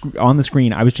haircut. on the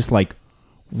screen, I was just like,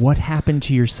 what happened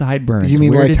to your sideburns? You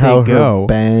mean Where like did how they go? her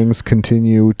bangs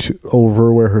continue to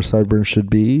over where her sideburns should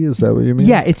be? Is that what you mean?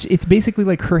 Yeah, it's basically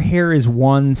like her hair is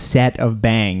one set of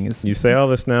bangs. You say all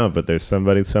this now, but there's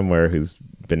somebody somewhere who's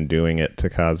been doing it to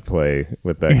cosplay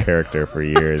with that character for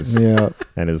years. Yeah.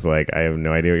 And is like, I have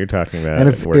no idea what you're talking about. And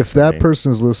It works if for that me.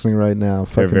 person is listening right now,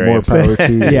 fucking very more upset. power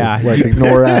to you. Yeah. Like,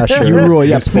 ignore Asher. You rule.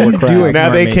 Yeah, He's full of please crap. do it.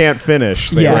 Now they Marmy. can't finish.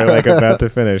 They Yeah. were like about to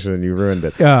finish and you ruined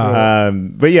it.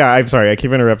 But yeah, I'm sorry. I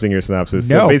keep interrupting your synopsis.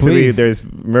 No, So basically, please.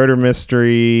 there's murder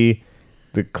mystery.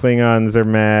 The Klingons are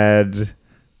mad.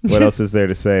 What else is there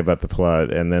to say about the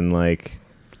plot? And then like,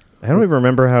 I don't even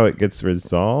remember how it gets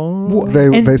resolved. Well, They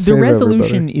and the save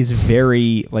resolution everybody. is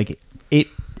very like it.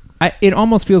 It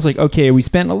almost feels like, okay, we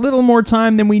spent a little more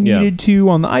time than we Yeah. needed to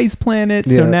on the ice planet,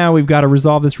 so Yeah. now we've got to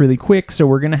resolve this really quick. So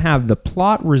we're gonna have the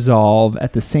plot resolve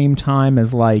at the same time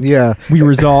as like Yeah. we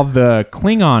resolve the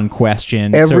Klingon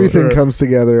question. Everything So, comes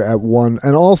together at one,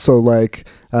 and also like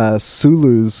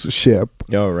Sulu's ship.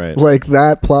 Oh right. Like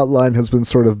that plot line has been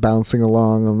sort of bouncing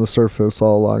along on the surface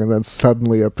all along, and then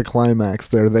suddenly at the climax,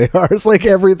 there they are. It's like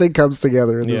everything comes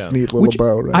together in this Yeah. neat little which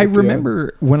bow. Right I at the end.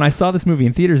 remember when I saw this movie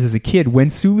in theaters as a kid, when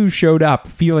Sulu showed up,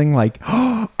 feeling like,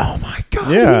 oh my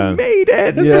god, Yeah. he made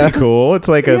it. Yeah. Pretty cool. It's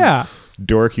like a Yeah.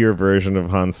 dorkier version of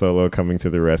Han Solo coming to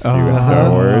the rescue Oh. in Star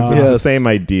Wars. It's the Yes. same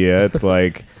idea. It's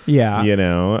like, Yeah. you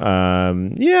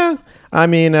know, yeah. I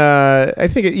mean, I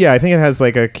think it has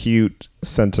like a cute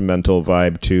sentimental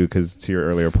vibe too. Because to your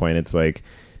earlier point, it's like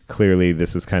clearly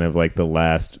this is kind of like the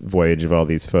last voyage of all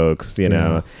these folks, you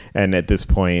know. And at this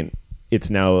point, it's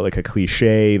now like a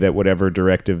cliche that whatever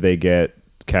directive they get,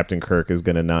 Captain Kirk is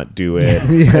going to not do it.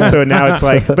 Yeah. So now it's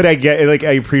like, but I get like,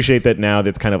 I appreciate that now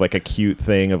that's kind of like a cute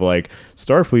thing of like,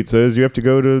 Starfleet says you have to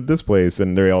go to this place.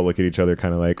 And they all look at each other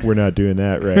kind of like, we're not doing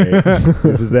that right.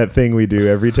 This is that thing we do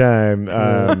every time.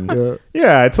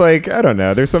 Yeah, it's like, I don't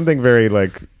know. There's something very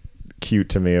like cute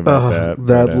to me about that.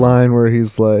 That but, line where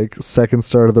he's like, second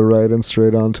star to the right and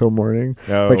straight on till morning.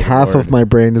 Oh, like half Lord. of my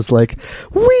brain is like,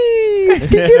 wee, it's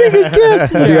beginning again.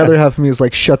 And the other half of me is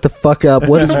like, shut the fuck up.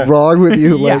 What is wrong with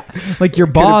you? Yeah, like your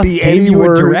could it boss be gave any you a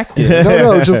worse? directive.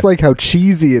 No, just like how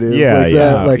cheesy it is. Yeah, like yeah.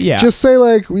 that. Like Yeah. just say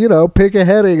like, you know, pick a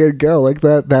heading and go. Like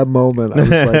that moment. I was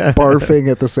like barfing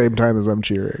at the same time as I'm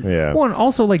cheering. Yeah. Well, and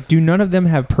also, like, do none of them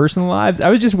have personal lives? I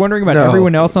was just wondering about No.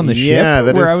 everyone else on the Yeah, ship,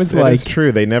 that where is- I was that like, is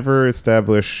true. They never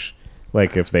establish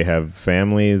like if they have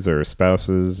families or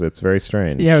spouses. It's very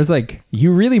strange. yeah, I was like,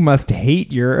 you really must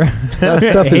hate your That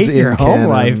stuff hate is in your home canon,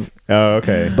 life. Oh,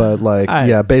 okay. But like,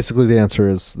 I- basically the answer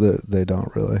is that they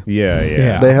don't really. Yeah.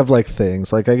 Yeah. They have like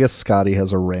things like I guess Scotty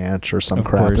has a ranch or some Of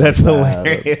crap. course. like That's that.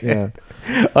 hilarious.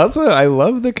 Yeah, Also, I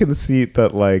love the conceit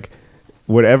that like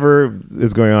whatever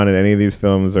is going on in any of these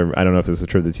films, or I don't know if this is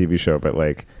true of the TV show, but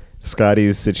like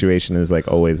Scotty's situation is like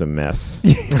always a mess.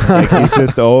 Like, he's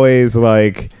just always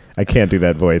like, I can't do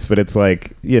that voice, but it's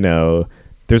like, you know,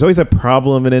 there's always a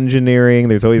problem in engineering.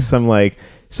 There's always some like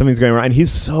something's going wrong, and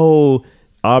he's so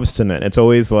obstinate. It's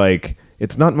always like,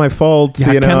 it's not my fault.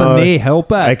 Yeah, you know, can they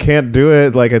help it? I can't do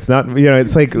it. Like it's not. You know,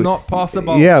 it's like not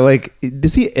possible. Yeah, like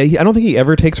does he? I don't think he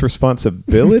ever takes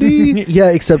responsibility.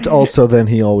 yeah. Except also then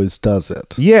he always does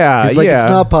it. Yeah, He's like, yeah. it's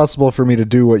not possible for me to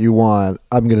do what you want.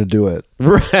 I'm gonna do it.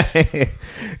 Right.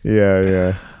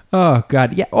 Yeah. Oh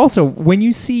god. Yeah. Also, when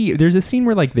you see, there's a scene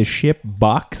where like the ship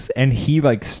bucks and he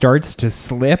like starts to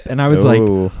slip, and I was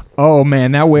Ooh. like, oh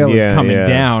man, that whale is Yeah, coming yeah.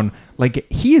 down. like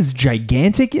he is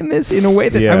gigantic in this in a way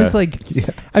that I Yeah. was like,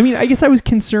 I mean, I guess I was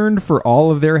concerned for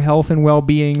all of their health and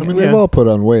well-being. I mean, they've all put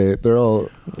on weight. They're all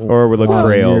Or would look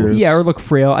frail. years. Yeah, or look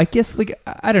frail. I guess, like,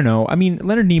 I don't know. I mean,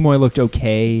 Leonard Nimoy looked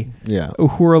okay. Yeah.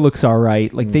 Uhura looks all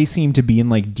right. Like, they seem to be in,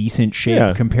 like, decent shape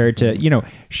Yeah. compared to,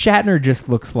 Shatner just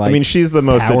looks like I mean, she's the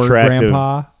most Power attractive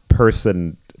Grandpa.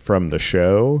 person from the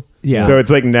show. Yeah. So it's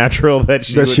like natural that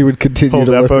She would continue hold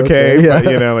to up look okay. okay. Yeah.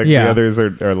 But, like Yeah. the others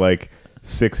are like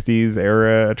 60s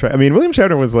era. I mean, William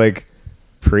Shatner was like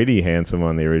pretty handsome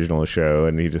on the original show,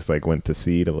 and he just like went to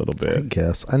seed a little I bit.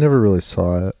 guess I never really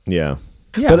saw it. Yeah.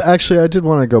 Yeah. But actually, I did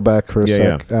want to go back for a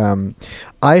Yeah, sec.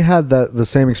 I had the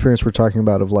same experience we're talking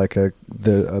about of like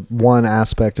the one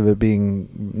aspect of it being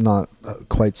not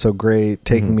quite so great,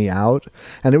 taking me out,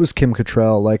 and it was Kim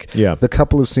Cattrall. Like the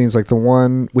couple of scenes, like the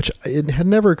one which it had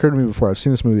never occurred to me before. I've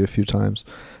seen this movie a few times.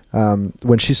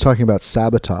 When she's talking about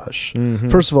sabotage.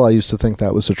 First of all, I used to think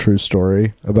that was a true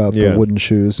story about the wooden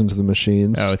shoes into the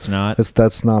machines. Oh, it's not?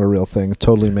 That's not a real thing. It's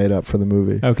totally made up for the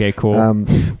movie. Okay, cool.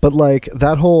 But like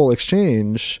that whole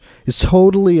exchange is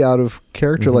totally out of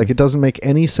character. Like it doesn't make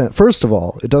any sense. First of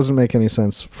all, it doesn't make any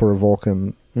sense for a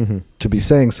Vulcan to be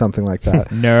saying something like that.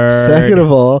 Nerd. Second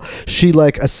of all, she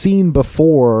like a scene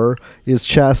before is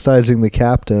chastising the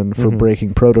captain for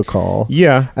breaking protocol.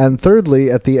 Yeah. And thirdly,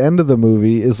 at the end of the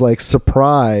movie is like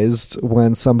surprised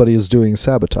when somebody is doing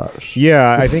sabotage.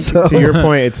 Yeah, I think So- to your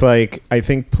point, it's like I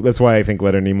think that's why I think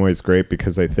Leonard Nimoy is great,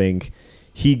 because I think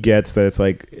he gets that it's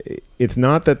like it's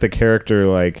not that the character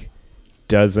like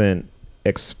doesn't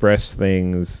express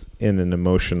things in an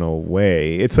emotional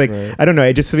way. It's like I don't know,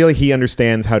 I just feel like he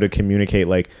understands how to communicate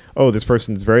like, oh, this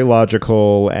person's very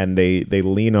logical and they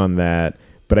lean on that.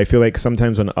 But I feel like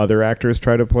sometimes when other actors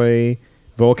try to play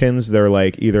Vulcans, they're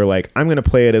like either like I'm going to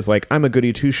play it as like I'm a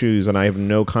goody two shoes and I have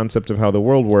no concept of how the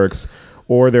world works,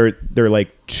 or they're like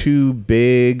too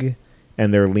big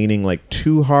and they're leaning like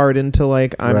too hard into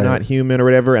like I'm not human or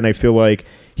whatever. And I feel like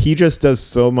he just does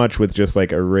so much with just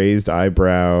like a raised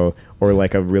eyebrow or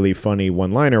like a really funny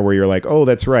one-liner where you're like, oh,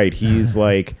 that's right, he's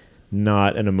like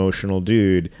not an emotional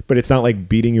dude, but it's not like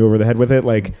beating you over the head with it.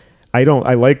 Like I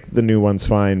like the new ones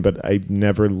fine, but I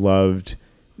never loved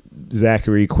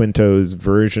Zachary Quinto's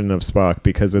version of Spock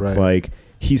because it's like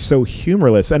he's so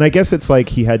humorless, and I guess it's like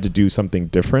he had to do something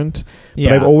different.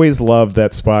 But I've always loved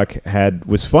that Spock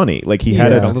was funny. Like he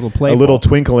had a little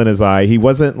twinkle in his eye. He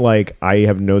wasn't like I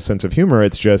have no sense of humor.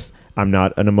 It's just I'm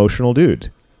not an emotional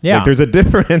dude. Yeah, like, there's a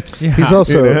difference. Yeah. He's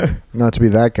also not to be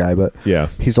that guy, but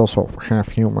he's also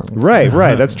half human.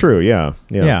 Right. That's true. Yeah.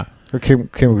 Or Kim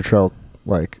Cattrall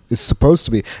like is supposed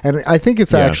to be, and I think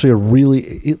it's actually a really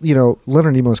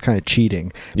Leonard Nimoy is kind of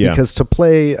cheating because to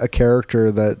play a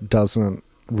character that doesn't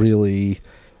really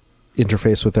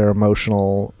interface with their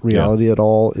emotional reality at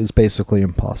all is basically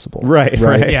impossible. Right.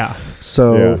 Yeah.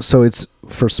 So it's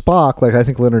for Spock, like I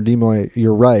think Leonard Nimoy,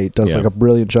 you're right, does like a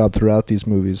brilliant job throughout these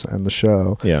movies and the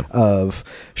show of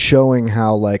showing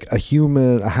how like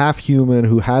a half human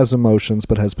who has emotions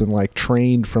but has been like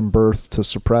trained from birth to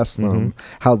suppress them,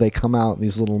 how they come out in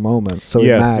these little moments. So in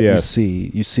that you see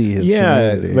his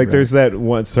humanity. Like there's that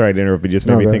one, sorry to interrupt, but just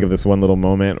made me think of this one little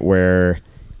moment where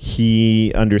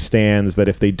he understands that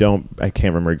if they don't, I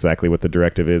can't remember exactly what the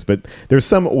directive is, but there's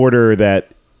some order that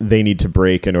they need to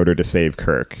break in order to save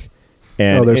Kirk.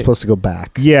 And they're supposed to go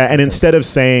back. Yeah, and instead of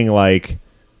saying like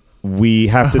we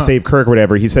have to save Kirk or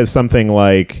whatever, he says something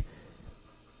like,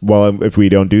 well, if we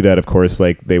don't do that, of course,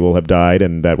 like they will have died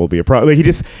and that will be a problem. Like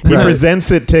he presents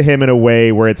it to him in a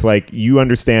way where it's like, you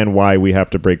understand why we have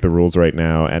to break the rules right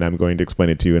now, and I'm going to explain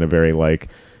it to you in a very like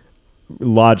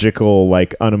logical,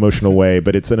 like unemotional way,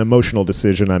 but it's an emotional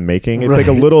decision I'm making. It's like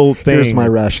a little thing. Here's my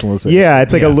rationalization. Yeah,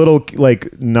 it's like a little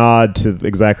like nod to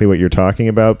exactly what you're talking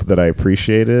about that I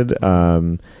appreciated. I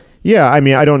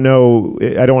mean, I don't know.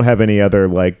 I don't have any other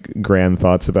like grand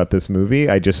thoughts about this movie.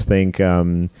 I just think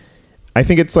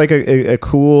it's like a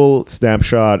cool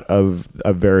snapshot of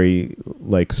a very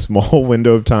like small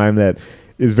window of time that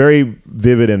is very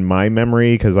vivid in my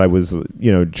memory because I was,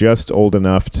 just old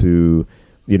enough to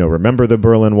remember the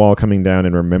Berlin Wall coming down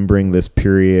and remembering this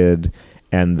period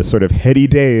and the sort of heady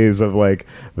days of like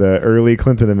the early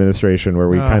Clinton administration where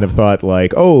we kind of thought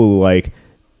like,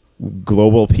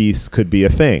 global peace could be a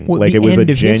thing. Well, like it was a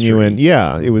genuine,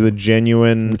 history. it was a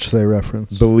genuine which they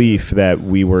reference belief that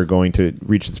we were going to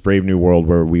reach this brave new world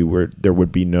where there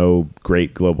would be no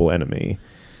great global enemy,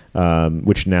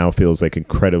 which now feels like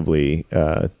incredibly,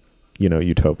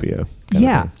 utopia.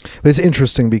 Yeah. It's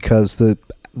interesting because the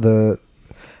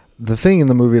thing in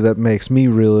the movie that makes me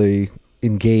really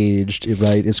engaged,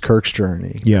 right, is Kirk's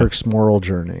journey, Kirk's moral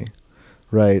journey,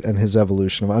 right, and his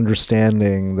evolution of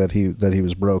understanding that he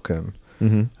was broken,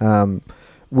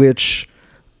 which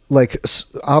like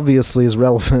obviously is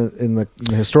relevant in the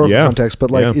historical context,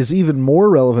 but like is even more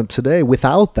relevant today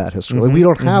without that history. Like we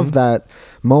don't have that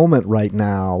moment right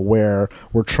now where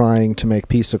we're trying to make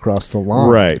peace across the line.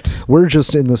 Right. We're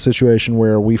just in the situation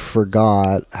where we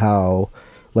forgot how,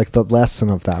 like, the lesson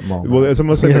of that moment. Well, it's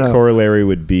almost like the corollary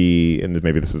would be, and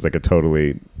maybe this is like a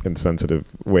totally insensitive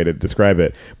way to describe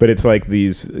it, but it's like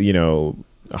these,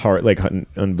 hard, like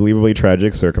unbelievably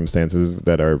tragic circumstances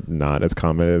that are not as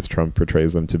common as Trump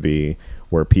portrays them to be,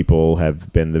 where people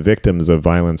have been the victims of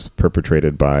violence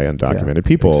perpetrated by undocumented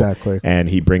people. Exactly. And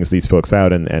he brings these folks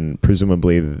out, and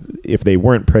presumably if they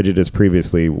weren't prejudiced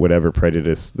previously, whatever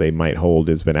prejudice they might hold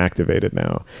has been activated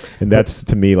now. And that's,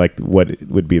 to me, like what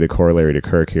would be the corollary to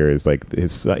Kirk here is like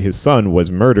his son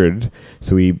was murdered,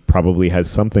 so he probably has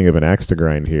something of an axe to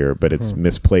grind here, but it's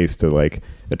misplaced to like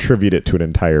attribute it to an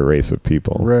entire race of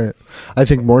people. Right. I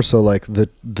think more so like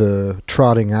the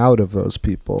trotting out of those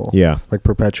people. Yeah. Like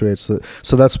perpetuates the.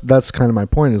 So that's kind of my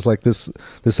point, is like this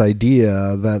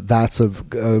idea that that's a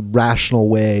rational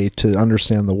way to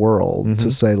understand the world,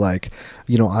 to say like,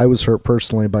 I was hurt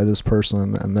personally by this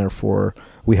person and therefore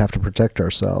we have to protect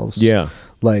ourselves. Yeah.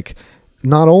 Like,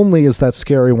 not only is that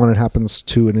scary when it happens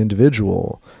to an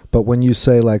individual, but when you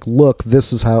say like, look,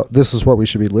 this is what we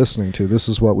should be listening to. This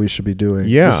is what we should be doing.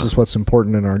 Yeah. This is what's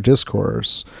important in our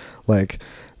discourse. Like,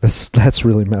 that's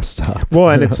really messed up. Well,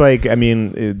 and it's like, I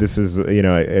mean, this is,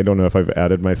 I don't know if I've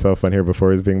added myself on here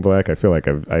before as being black. I feel like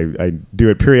I do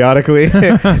it periodically.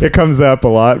 It comes up a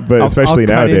lot, but especially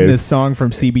I'll nowadays. cut in this song from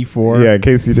CB4. Yeah, in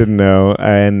case you didn't know.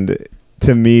 And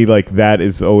to me, like, that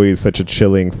is always such a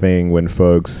chilling thing when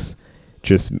folks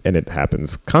and it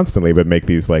happens constantly, but make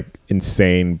these like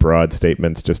insane broad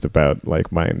statements just about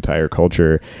like my entire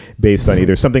culture based on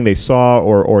either something they saw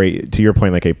or to your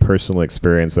point, like a personal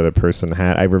experience that a person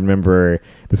had. I remember,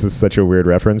 this is such a weird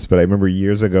reference, but I remember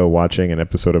years ago watching an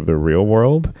episode of The Real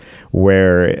World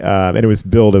where, and it was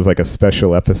billed as like a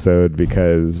special episode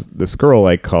because this girl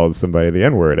like calls somebody the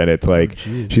N-word, and it's like,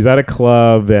 she's at a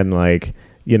club and like,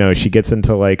 she gets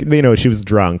into like, she was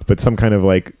drunk, but some kind of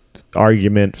like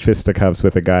argument, fisticuffs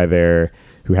with a guy there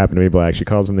who happened to be black. She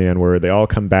calls him the N-word. They all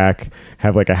come back,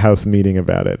 have like a house meeting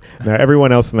about it. Now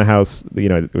everyone else in the house,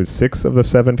 it was 6 of the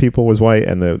 7 people was white,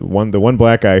 and the one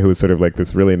black guy who was sort of like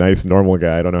this really nice normal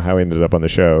guy, I don't know how he ended up on the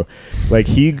show, like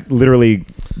he literally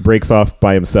breaks off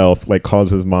by himself, like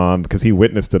calls his mom because he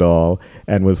witnessed it all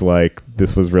and was like,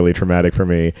 this was really traumatic for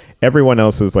me. Everyone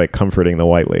else is like comforting the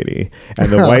white lady, and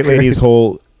the white lady's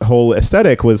whole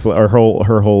aesthetic was, or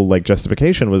her whole like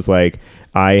justification was like,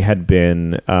 I had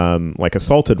been like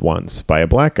assaulted once by a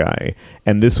black guy,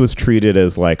 and this was treated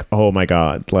as like, oh my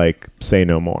God, like say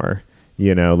no more,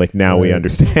 like now we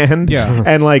understand. Yeah.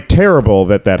 And like terrible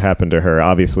that happened to her,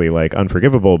 obviously like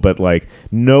unforgivable, but like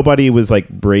nobody was like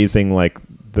raising like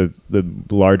the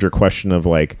larger question of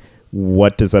like,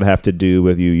 what does that have to do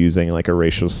with you using like a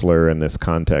racial slur in this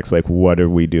context? Like, what are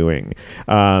we doing?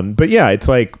 But yeah, it's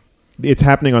like, it's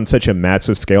happening on such a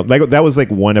massive scale. Like that was like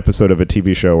one episode of a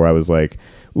TV show where I was like,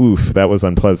 oof, that was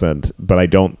unpleasant, but I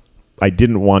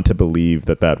didn't want to believe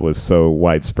that was so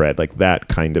widespread, like that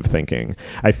kind of thinking.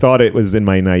 I thought it was in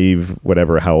my naive,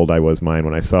 whatever, how old I was mind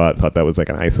when I saw it, thought that was like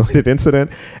an isolated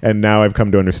incident. And now I've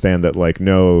come to understand that like,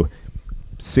 no,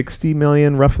 60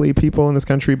 million roughly people in this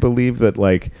country believe that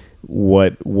like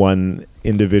what one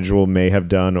individual may have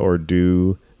done or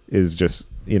do is just,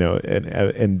 an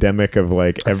endemic of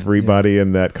like everybody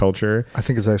in that culture. I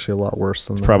think it's actually a lot worse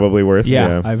than that. Probably worse.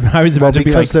 Yeah. I was about to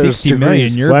be like 60 million.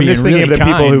 You're I'm being just thinking really of the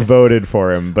people who voted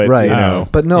for him, but right.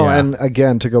 But no, Yeah. and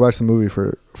again, to go back to the movie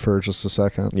for just a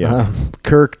second, Yeah.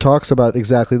 Kirk talks about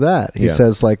exactly that. He Yeah.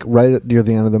 says like right near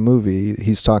the end of the movie,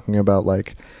 he's talking about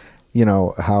like,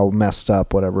 how messed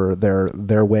up whatever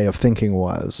their way of thinking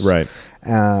was. Right.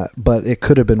 But it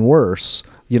could have been worse.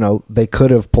 They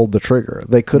could have pulled the trigger.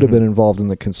 They could have been involved in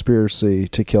the conspiracy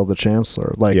to kill the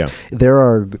chancellor. Like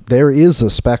there is a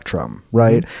spectrum,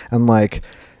 right? And like,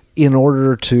 in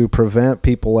order to prevent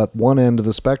people at one end of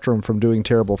the spectrum from doing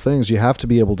terrible things, you have to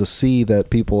be able to see that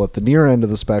people at the near end of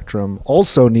the spectrum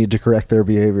also need to correct their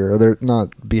behavior, or their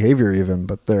not behavior even,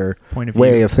 but their point of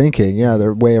way view. of thinking. Yeah,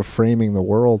 their way of framing the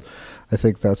world. I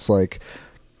think that's like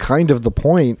kind of the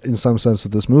point in some sense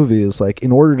of this movie, is like,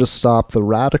 in order to stop the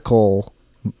radical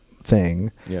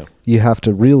thing, you have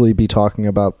to really be talking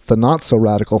about the not so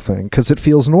radical thing, because it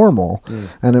feels normal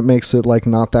and it makes it like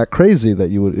not that crazy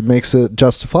that it makes it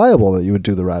justifiable that you would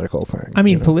do the radical thing. I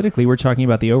mean, politically, we're talking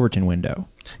about the Overton window.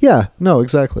 Yeah, no,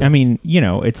 exactly. I mean,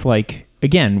 it's like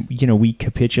again, we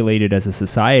capitulated as a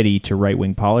society to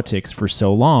right-wing politics for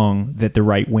so long that the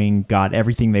right wing got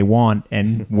everything they want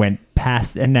and went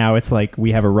past, and now it's like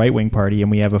we have a right-wing party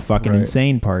and we have a fucking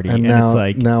insane party, and now, it's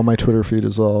like, now my Twitter feed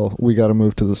is all, we got to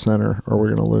move to the center or we're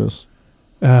gonna lose.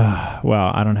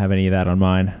 Well, I don't have any of that on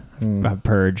mine. I've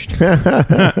purged.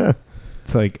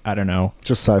 It's like, I don't know,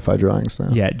 just sci-fi drawings now.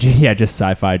 Yeah, just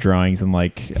sci-fi drawings and,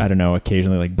 like, I don't know,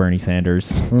 occasionally like Bernie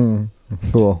Sanders.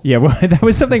 Cool. Yeah, well, that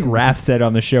was something Raph said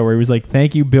on the show where he was like,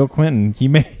 "Thank you, Bill Clinton. He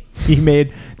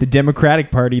made the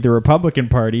Democratic Party the Republican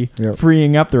Party,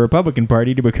 freeing up the Republican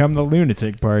Party to become the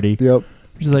lunatic party." Yep.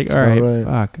 Which is like, all right,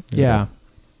 fuck. Yeah.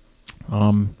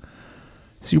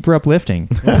 Super uplifting.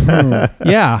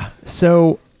 Yeah.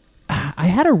 So I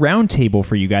had a round table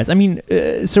for you guys. I mean,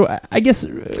 so I guess...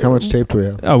 How much tape do we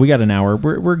have? Oh, we got an hour.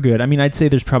 We're good. I mean, I'd say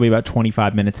there's probably about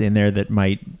 25 minutes in there that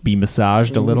might be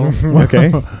massaged a little.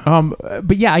 Okay.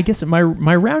 But yeah, I guess my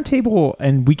round table,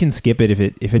 and we can skip it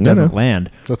if it doesn't land.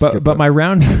 But my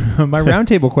round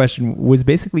table question was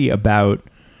basically about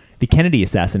the Kennedy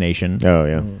assassination. Oh,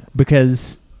 yeah.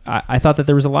 Because I thought that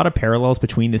there was a lot of parallels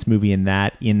between this movie and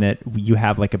that, in that you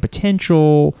have like a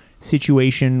potential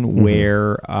situation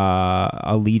where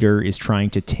a leader is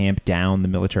trying to tamp down the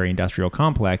military-industrial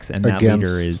complex, and that leader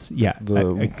is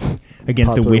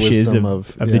against the wishes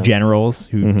of the generals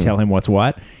who tell him what's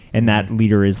what, and that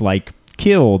leader is like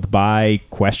killed by ?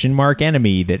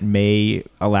 Enemy that may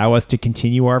allow us to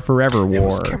continue our forever war. It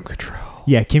was Kim Cattrall.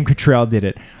 Yeah, Kim Cattrall did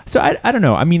it. So I don't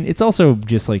know. I mean, it's also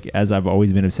just like, as I've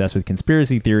always been obsessed with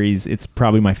conspiracy theories, it's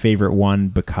probably my favorite one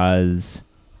because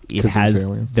it has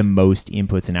the most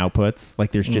inputs and outputs.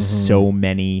 Like, there's just so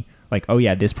many, like, oh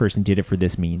yeah, this person did it for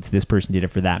this means, this person did it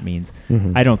for that means.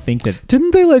 I don't think that...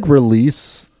 Didn't they like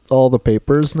release all the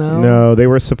papers now? No, they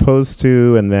were supposed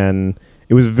to, and then...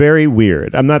 It was very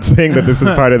weird. I'm not saying that this is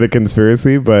part of the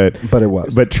conspiracy, but it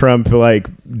was. But Trump like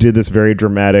did this very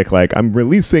dramatic, like, I'm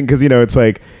releasing, because it's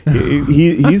like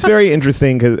he's very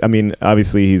interesting, because I mean,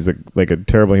 obviously he's a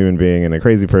terrible human being and a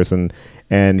crazy person,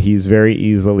 and he's very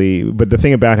easily. But the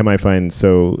thing about him I find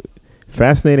so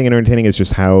fascinating and entertaining is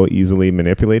just how easily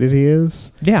manipulated he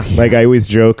is. Yeah. Like, I always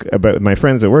joke about my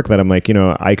friends at work that I'm like,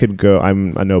 I could go,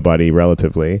 I'm a nobody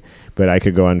relatively, but I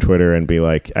could go on Twitter and be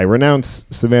like, I renounce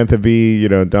Samantha Bee,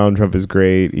 Donald Trump is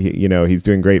great. He's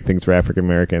doing great things for African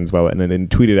Americans. Well, and then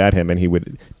tweet it at him and he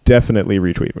would definitely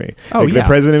retweet me. Oh, the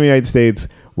President of the United States,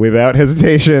 without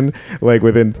hesitation, like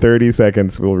within 30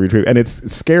 seconds will retweet. And it's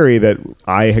scary that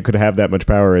I could have that much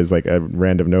power as like a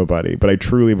random nobody, but I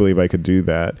truly believe I could do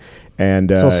that.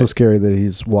 And it's also scary that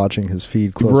he's watching his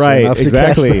feed closely right, enough to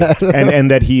exactly. catch that.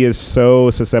 and that he is so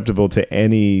susceptible to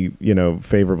any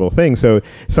favorable thing. So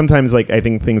sometimes, like, I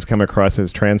think things come across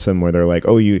as transom where they're like,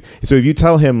 so if you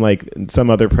tell him like some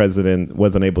other president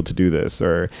wasn't able to do this,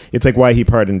 or it's like why he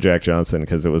pardoned Jack Johnson,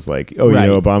 because it was like,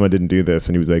 Obama didn't do this,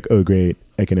 and he was like, oh great,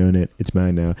 I can own it, it's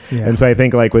mine now. Yeah. And so I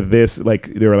think like with this, like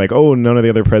they were like, oh, none of the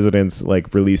other presidents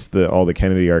like released all the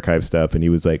Kennedy archive stuff, and he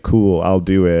was like, cool, I'll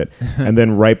do it. And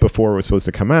then right before it was supposed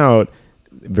to come out,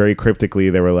 very cryptically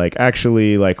they were like,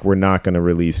 actually, like, we're not going to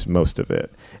release most of it.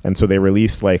 And so they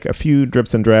released like a few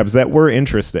drips and drabs that were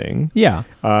interesting. Yeah.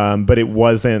 But it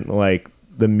wasn't like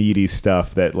the meaty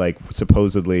stuff that like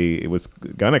supposedly it was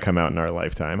gonna come out in our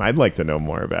lifetime. I'd like to know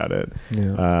more about it.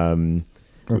 Yeah.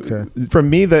 Okay. For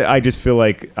me, that I just feel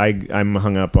like I'm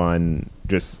hung up on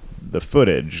just the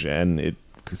footage, and it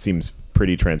seems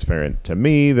pretty transparent to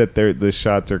me that the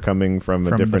shots are coming from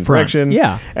a different direction.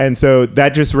 Yeah. And so that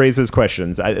just raises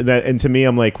questions. And to me,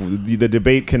 I'm like, the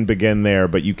debate can begin there,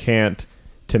 but you can't,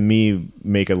 to me,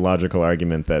 make a logical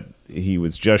argument that he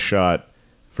was just shot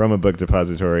from a book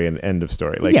depository and end of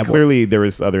story. Like, clearly there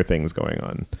was other things going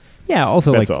on. Yeah,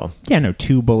 also, that's like, all. Yeah, no,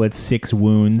 2 bullets, 6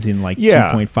 wounds in like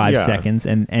 2.5 seconds.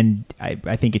 And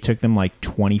I think it took them like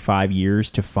 25 years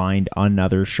to find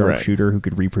another sharpshooter who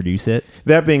could reproduce it.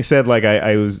 That being said, like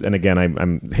I was, and again,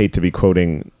 I hate to be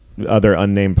quoting other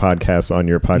unnamed podcasts on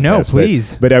your podcast. No,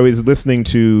 please. But I was listening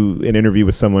to an interview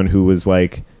with someone who was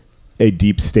like a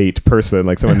deep state person,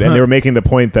 like someone, and they were making the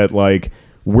point that like,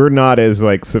 we're not as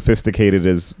like sophisticated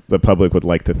as the public would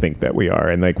like to think that we are,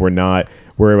 and like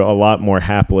we're a lot more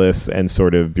hapless and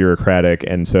sort of bureaucratic.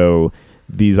 And so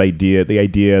the idea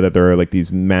that there are like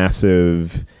these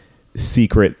massive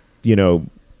secret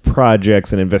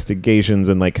projects and investigations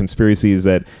and like conspiracies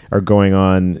that are going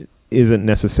on isn't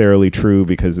necessarily true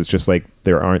because it's just like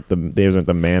there isn't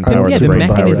the manpower. Yeah, to the bring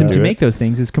power mechanism to to it. make those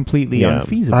things is completely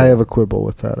unfeasible. I have a quibble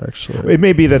with that, actually. It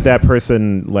may be that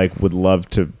person like would love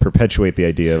to perpetuate the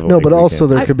idea of No, like, but we also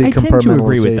can't- there could be I tend to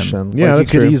agree with them. compartmentalization. Yeah, like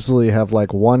that's you could true. easily have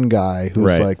like one guy who's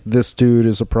Right. like, this dude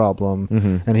is a problem,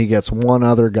 Mhm. and he gets one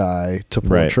other guy to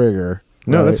pull a Right. trigger.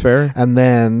 No, right? that's fair. And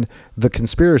then the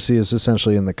conspiracy is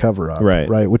essentially in the cover up,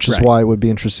 Right. Which is Right. why it would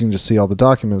be interesting to see all the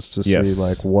documents to Yes. see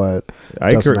like what I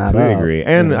doesn't add completely up, agree.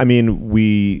 And you know? I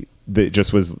mean, it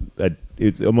just was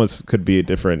it almost could be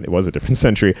it was a different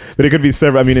century, but it could be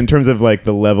several. I mean, in terms of like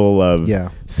the level of Yeah.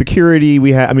 security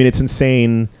we had, I mean, it's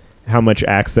insane how much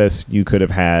access you could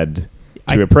have had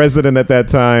to a president at that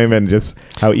time, and just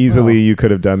how easily you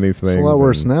could have done these things. It's a lot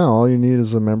worse and- now. All you need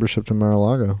is a membership to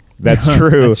Mar-a-Lago. That's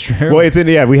true. That's true. Well,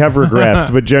 we have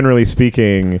regressed, but generally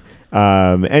speaking,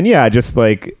 and yeah, just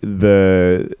like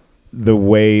the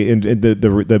way in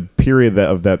the period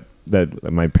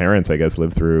that my parents, I guess,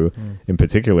 lived through in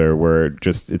particular, where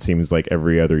just it seems like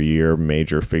every other year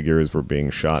major figures were being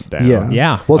shot down. Yeah.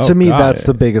 Yeah. Well, Oh, to me, God. that's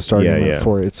the biggest argument yeah.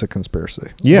 for it's a conspiracy.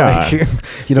 Yeah.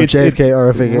 Like, JFK,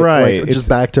 RFK, right. like, just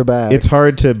back to back. It's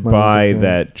hard to buy King.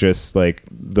 that just like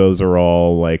those are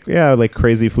all like, yeah, like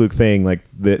crazy fluke thing, like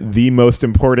the most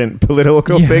important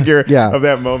political figure Yeah. of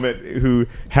that moment who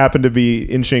happened to be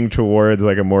inching towards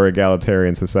like a more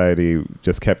egalitarian society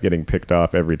just kept getting picked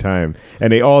off every time.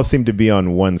 And they all seem to be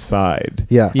on one side.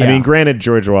 Yeah. Yeah. I mean, granted,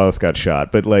 George Wallace got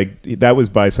shot, but like that was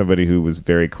by somebody who was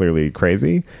very clearly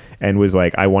crazy and was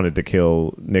like, I wanted to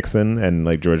kill Nixon, and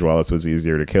like George Wallace was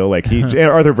easier to kill. Like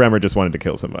Arthur Bremer just wanted to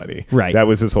kill somebody. Right. That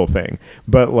was his whole thing.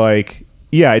 But like,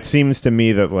 yeah, it seems to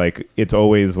me that like it's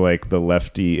always like the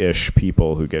lefty-ish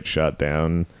people who get shot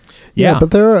down. Yeah,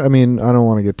 but there are, I mean, I don't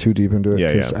want to get too deep into it Yeah,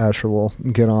 because yeah. Asher will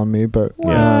get on me, but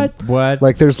What?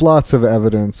 like there's lots of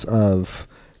evidence of,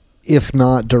 if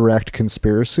not direct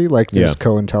conspiracy, like there's Yeah.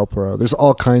 COINTELPRO. There's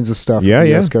all kinds of stuff Yeah, the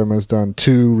yeah. US government has done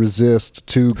to resist,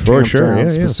 to For tamp sure, down yeah, yeah.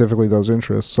 specifically those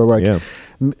interests. So like, Yeah.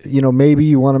 Maybe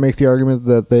you want to make the argument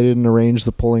that they didn't arrange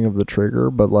the pulling of the trigger,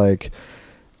 but like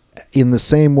in the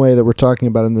same way that we're talking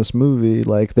about in this movie,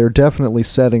 like they're definitely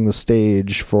setting the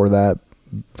stage for that.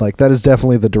 Like that is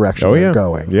definitely the direction Oh, they're yeah.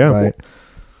 going. Yeah. Right.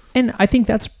 And I think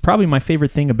that's probably my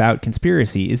favorite thing about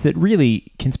conspiracy is that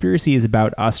really conspiracy is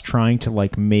about us trying to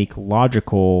like make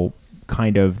logical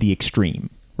kind of the extreme,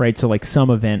 right? So like some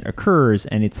event occurs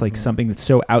and it's like something that's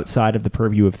so outside of the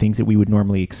purview of things that we would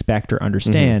normally expect or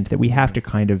understand that we have to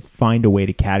kind of find a way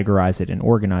to categorize it and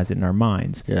organize it in our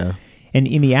minds. Yeah. And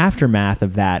in the aftermath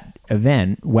of that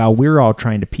event, while we're all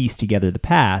trying to piece together the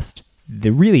past,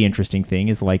 the really interesting thing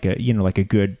is like a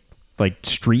good like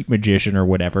street magician or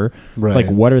whatever. Right. Like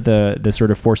what are the sort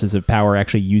of forces of power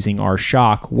actually using our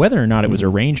shock, whether or not it was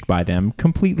arranged by them,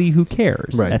 completely who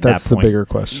cares? Right. At That's that the point. bigger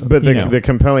question. But You know. the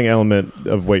compelling element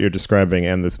of what you're describing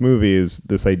and this movie is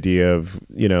this idea of,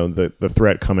 the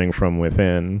threat coming from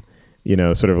within,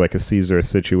 sort of like a Caesar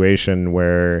situation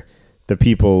where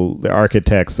the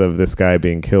architects of this guy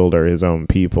being killed are his own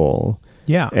people.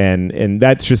 Yeah. And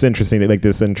that's just interesting that like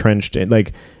this entrenched in,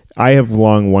 like I have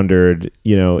long wondered,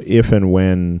 if and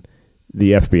when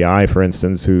the FBI, for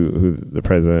instance, who the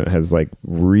president has like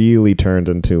really turned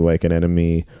into like an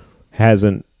enemy,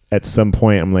 hasn't at some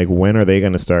point, I'm like, when are they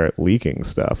going to start leaking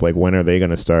stuff? Like when are they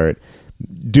going to start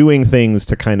doing things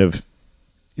to kind of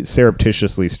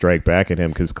surreptitiously strike back at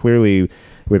him? Because clearly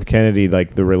with Kennedy,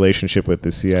 like the relationship with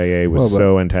the CIA was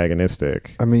so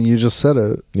antagonistic. I mean, you just said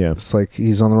it. Yeah. It's like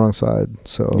he's on the wrong side.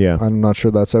 So Yeah. I'm not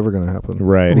sure that's ever going to happen.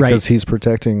 Right. Because he's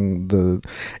protecting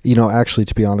actually,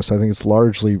 to be honest, I think it's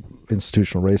largely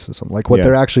institutional racism. Like what Yeah.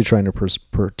 they're actually trying to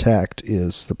protect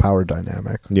is the power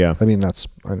dynamic. Yeah. I mean, I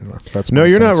don't know. That's No, my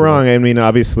you're not sense of wrong. it. I mean,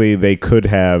 obviously they could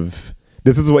have.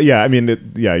 This is what. Yeah, I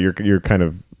mean, you're kind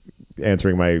of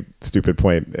answering my stupid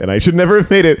point, and I should never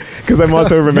have made it because I'm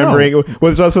also remembering.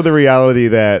 Well, it's also the reality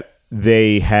that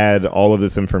they had all of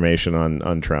this information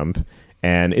on Trump,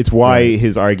 and it's why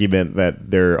his argument that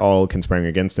they're all conspiring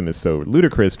against him is so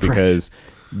ludicrous because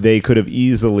they could have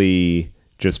easily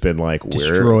just been like,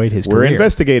 Destroyed his we're career.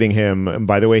 investigating him. And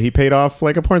by the way, he paid off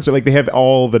like a porn star. Like they have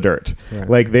all the dirt. Right.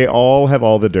 Like they all have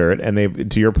all the dirt,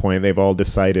 and to your point, they've all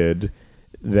decided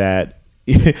that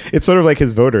it's sort of like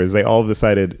his voters. They all have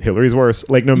decided Hillary's worse.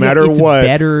 Like no matter it's what,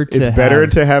 better to it's better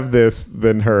have- to have this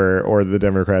than her or the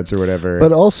Democrats or whatever.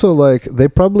 But also, like, they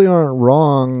probably aren't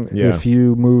wrong Yeah. if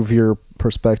you move your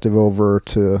perspective over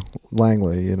to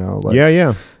Langley, you know, like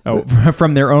yeah. Oh,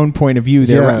 from their own point of view,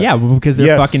 they're because their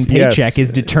Yes, fucking paycheck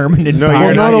is determined No, by you're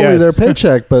well, not not- only yes. their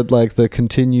paycheck, but like the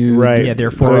continued Right. Yeah, their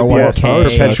The- 401k. perpetual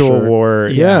Structure. war.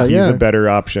 Yeah, he's yeah. a better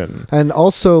option. and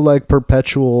also like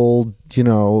perpetual, you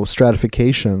know,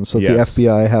 stratification. So Yes. the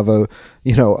FBI have a,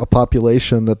 you know, a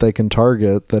population that they can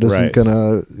target that Right.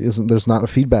 there's not a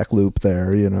feedback loop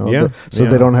there, you know. Yeah. So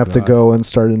Yeah. they don't have to go and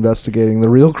start investigating the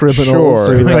real criminals.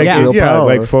 Sure, Or it's like, real power.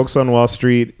 like folks on Wall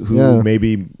Street who Yeah.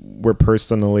 maybe were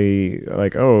personally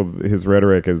like, oh, his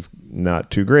rhetoric is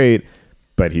not too great,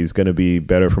 but he's going to be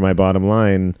better for my bottom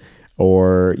line.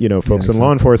 Or, you know, folks in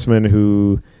law enforcement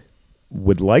who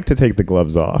would like to take the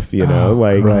gloves off, you know,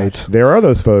 like right. there are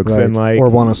those folks Right. and like, or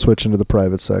want to switch into the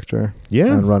private sector.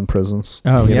 Yeah. And run prisons.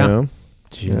 Oh you yeah, know,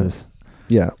 Jesus,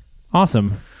 Yeah.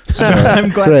 awesome. So, I'm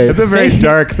glad. great. it's a very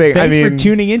dark thing. Thanks I mean, for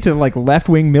tuning into like left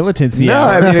wing militancy. no, hour.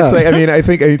 I mean, it's like, I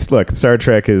think it's, look, Star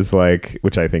Trek is like,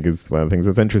 which I think is one of the things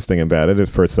that's interesting about it is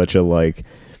for such a like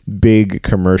big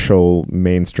commercial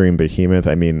mainstream behemoth.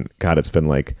 I mean, God, it's been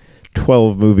like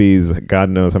 12 movies, God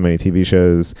knows how many TV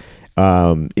shows.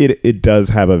 It does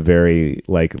have a very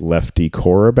like lefty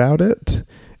core about it.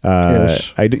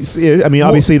 Ish. I mean,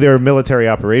 obviously they're a military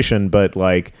operation, but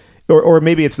like, or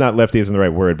maybe it's not lefty isn't the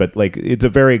right word, but like it's a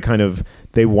very kind of,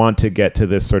 they want to get to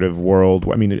this sort of world.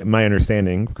 I mean, my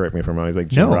understanding, correct me if I'm wrong, is like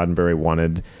Gene No. Roddenberry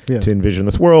wanted to envision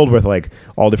this world with like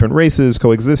all different races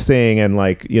coexisting and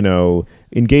like, you know,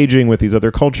 engaging with these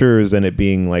other cultures and it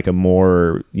being like a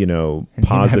more, you know, And him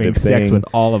positive having thing. sex with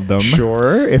all of them.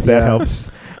 Sure, if that Yeah.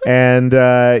 helps. And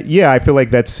I feel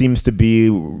like that seems to be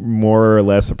more or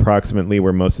less approximately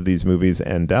where most of these movies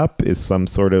end up, is some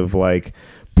sort of like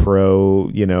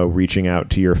pro, you know, reaching out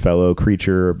to your fellow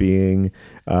creature or being,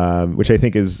 which I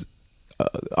think is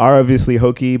are obviously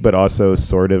hokey, but also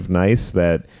sort of nice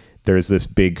that there's this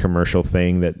big commercial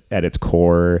thing that at its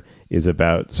core is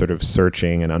about sort of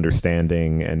searching and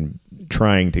understanding and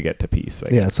trying to get to peace. I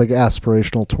Yeah, guess. it's like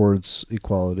aspirational towards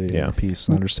equality Yeah. and peace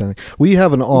and understanding. We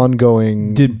have an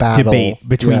ongoing battle. debate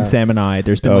between Yeah. Sam and I.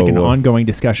 There's been like an ongoing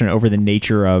discussion over the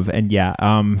nature of, and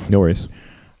No worries.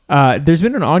 there's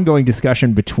been an ongoing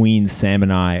discussion between Sam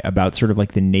and I about sort of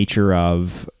like the nature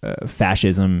of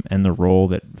fascism and the role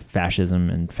that fascism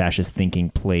and fascist thinking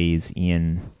plays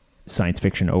in science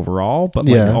fiction overall, but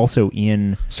like Yeah. also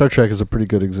in Star Trek is a pretty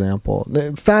good example.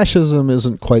 Fascism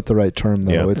isn't quite the right term,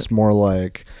 though. Yeah. It's more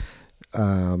like,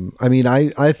 I mean,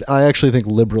 I actually think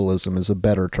liberalism is a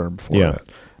better term for Yeah.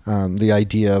 it. The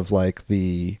idea of like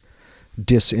the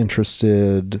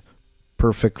disinterested,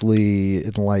 perfectly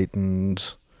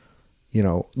enlightened, you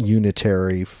know,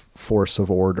 unitary force of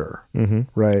order,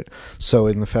 right? So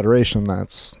in the Federation,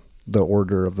 that's the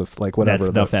order of the like whatever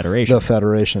That's the Federation. the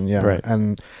Federation, yeah, Right.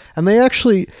 and they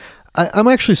actually. I'm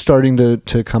actually starting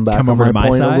to come back Come on over to my my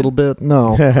point side? a little bit.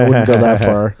 No, I wouldn't go that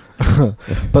far.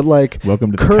 But like,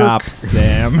 welcome to the Kirk, cops,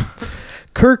 Sam.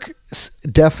 Kirk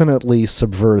definitely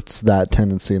subverts that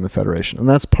tendency in the Federation, and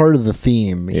that's part of the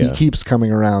theme. He Yeah. keeps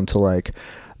coming around to like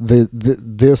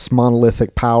this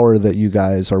monolithic power that you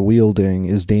guys are wielding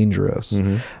is dangerous.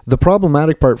 The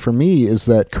problematic part for me is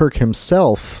that Kirk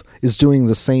himself is doing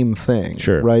the same thing.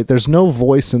 Sure. Right? There's no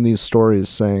voice in these stories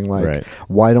saying like, Right.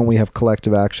 why don't we have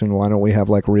collective action? Why don't we have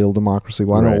like real democracy?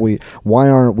 Why Right. don't we? Why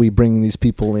aren't we bringing these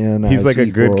people in? He's as like a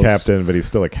good equals? captain, but he's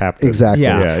still a captain. Exactly.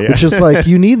 Yeah. Which is like,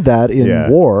 you need that in Yeah.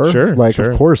 war. Sure, Like,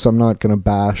 sure. of course, I'm not going to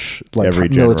bash like Every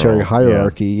military general,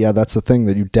 hierarchy. Yeah. That's a thing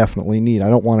that you definitely need. I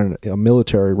don't want a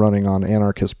military running on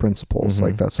anarchist principles.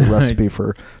 Like, that's a recipe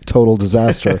for total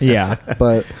disaster. Yeah.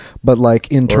 But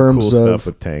like in Or terms cool of stuff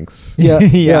with tanks. yeah,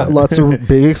 Yeah. lots of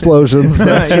big explosions.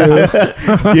 That's true.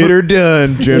 Get her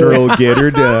done, General. Get her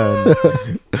done.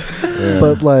 Yeah.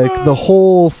 But like the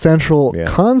whole central Yeah.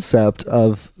 concept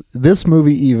of this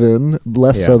movie, even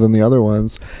less so Yeah. than the other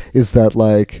ones, is that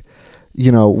like, you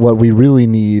know, what we really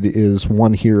need is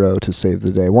one hero to save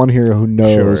the day, one hero who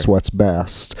knows Sure. what's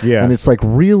best. Yeah. And it's like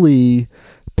really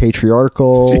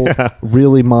patriarchal,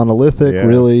 really monolithic, Yeah.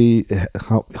 really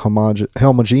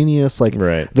homogeneous. Like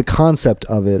Right. the concept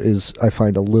of it is, I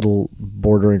find, a little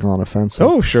bordering on offensive.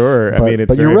 Oh, sure. But, I mean, it's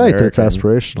but you're very right that it's American.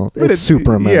 aspirational. But It's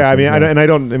super American. Yeah, I mean, I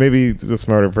don't. Maybe the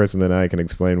smarter person than I can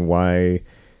explain why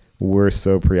we're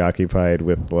so preoccupied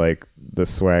with like the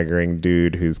swaggering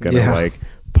dude who's gonna Yeah. like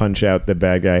punch out the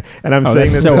bad guy. And I'm Oh,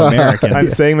 saying that's this. so American. I'm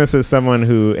saying this as someone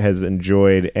who has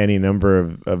enjoyed any number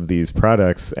of these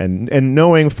products and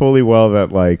knowing fully well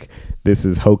that like this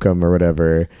is hokum or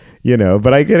whatever. You know,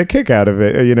 but I get a kick out of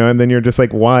it, you know, and then you're just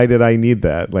like, why did I need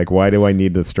that? Like, why do I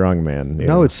need the strong man? You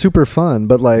No, know? it's super fun,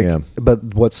 but like, Yeah.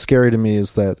 but what's scary to me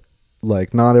is that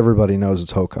like not everybody knows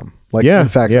it's hokum. Like, in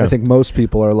fact, I think most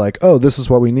people are like, oh, this is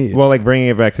what we need. Well, like bringing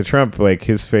it back to Trump, like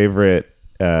his favorite,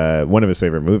 one of his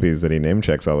favorite movies that he name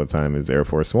checks all the time is Air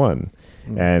Force One.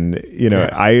 And, you know,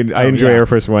 I enjoy Air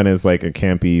Force One as like a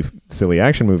campy, silly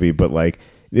action movie, but like,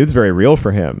 it's very real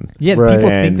for him. Yeah, Right. people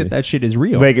And, think that shit is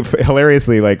real. Like,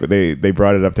 hilariously, like they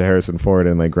brought it up to Harrison Ford,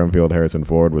 and like Grumpy old Harrison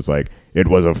Ford was like, it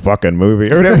was a fucking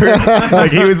movie or whatever.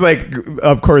 Like, he was like,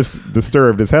 of course,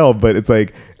 disturbed as hell, but it's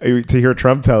like, to hear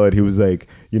Trump tell it, he was like,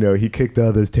 you know, he kicked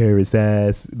all those terrorists'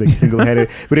 ass, like, single-handed.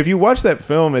 But if you watch that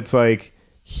film, it's like,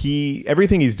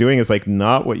 everything he's doing is like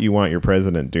not what you want your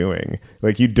president doing.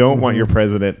 Like, you don't want your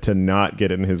president to not get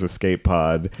in his escape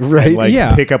pod, Right. and like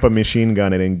Yeah. pick up a machine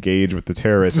gun and engage with the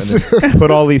terrorists, and then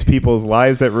put all these people's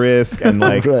lives at risk, and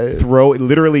like Right.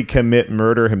 literally commit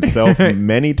murder himself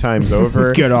many times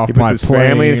over. Get off He puts my his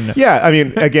family. plane. Yeah, I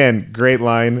mean, again, great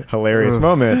line, hilarious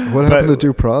moment. What happened to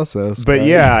due process? But man?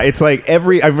 yeah, it's like I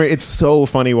mean, it's so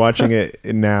funny watching it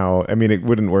now. I mean, it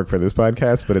wouldn't work for this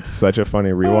podcast, but it's such a funny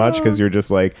rewatch because you're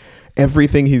just like,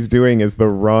 everything he's doing is the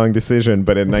wrong decision.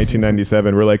 But in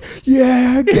 1997, we're like,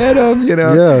 yeah, get him, you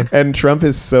know? Yeah. And Trump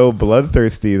is so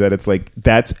bloodthirsty that it's like,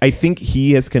 I think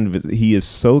he is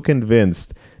so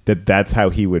convinced that that's how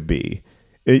he would be.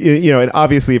 You know, and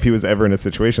obviously if he was ever in a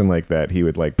situation like that, he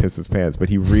would like piss his pants, but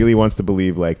he really wants to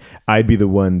believe like, I'd be the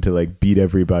one to like beat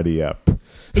everybody up.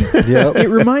 Yeah. It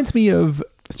reminds me of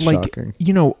like, shocking.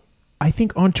 you know, I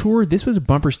think on tour, this was a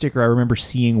bumper sticker I remember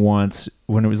seeing once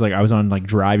when it was like I was on like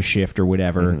drive shift or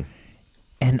whatever.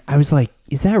 And I was like,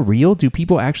 is that real? Do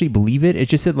people actually believe it? It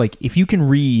just said like, if you can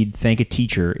read, thank a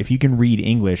teacher. If you can read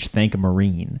English, thank a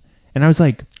Marine. And I was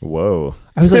like, Whoa.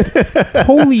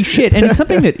 holy shit. And it's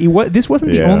something that this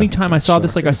wasn't the Yeah. only time I saw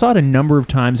this. Like I saw it a number of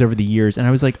times over the years. And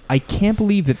I was like, I can't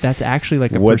believe that that's actually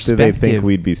like a What do perspective. they think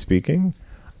we'd be speaking?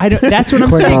 I don't, that's what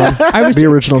I'm saying. Klingon. I was The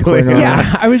original Klingon.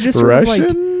 Yeah, I was just sort of like,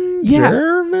 Russian? yeah.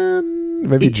 German?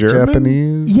 Maybe German?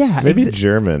 Japanese. yeah, Maybe exa-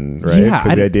 German, right? Yeah,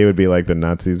 Because the I- idea would be like the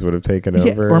Nazis would have taken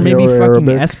yeah, over. or maybe Or fucking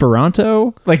Arabic.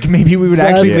 Esperanto. Like maybe we would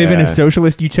actually That's- live in a Yeah.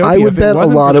 socialist utopia. I would if it bet a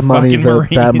wasn't lot for of the money fucking that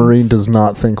that Marines. Marine does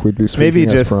not think we'd be Maybe speaking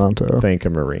just Esperanto. thank a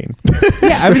Marine.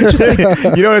 Yeah, I was just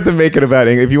like, You don't have to make it about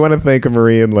If you want to thank a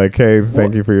Marine, like, hey,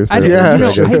 thank you for your I, service. Yeah, you know,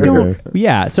 guess I okay. don't.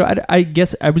 Yeah, so I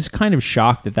guess I was kind of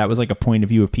shocked that was like a point of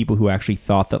view of people who actually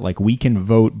thought that like we can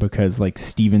vote because like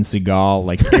Steven Seagal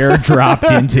like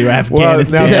airdropped into Well,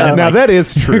 Afghanistan. now like, that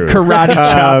is true. karate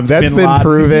chopped That's Bin been Laden.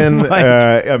 proven.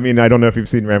 Like- I mean, I don't know if you've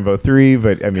seen Rambo 3,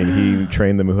 but I mean, he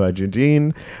trained the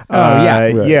Mujahideen. yeah.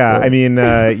 Right, yeah. right. I mean,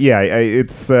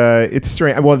 it's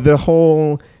strange. Well, the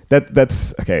whole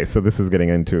that's okay. So this is getting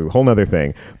into a whole nother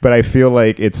thing, but I feel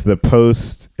like it's the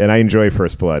post, and I enjoy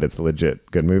First Blood. It's a legit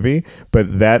good movie,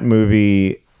 but that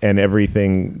movie and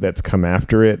everything that's come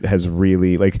after it has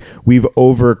really like we've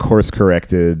over course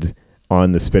corrected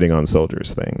on the spitting on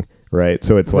soldiers thing. Right.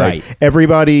 So it's like Right.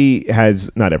 everybody has,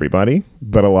 not everybody,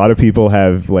 but a lot of people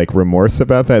have like remorse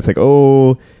about that. It's like,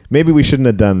 oh, maybe we shouldn't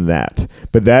have done that.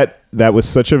 But that was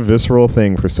such a visceral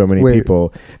thing for so many Wait.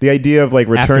 people. The idea of like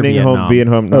returning home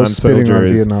Vietnam spitting on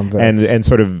soldiers Vietnam vets. and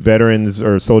sort of veterans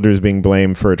or soldiers being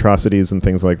blamed for atrocities and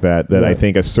things like that, I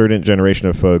think a certain generation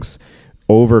of folks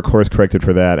over course corrected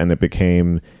for that. And it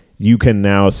became, you can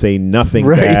now say nothing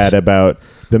Right. bad about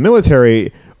the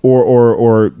military.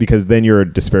 Or because then you're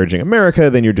disparaging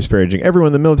America, then you're disparaging everyone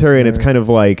in the military, and it's kind of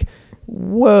like,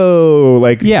 whoa,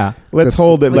 like, Yeah. let's That's-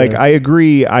 hold it. Like, yeah. I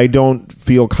agree. I don't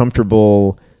feel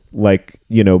comfortable, like,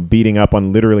 you know, beating up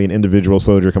on literally an individual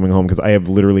soldier coming home because I have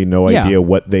literally no Yeah. idea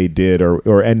what they did,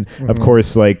 and of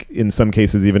course, like in some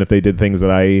cases, even if they did things that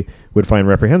I would find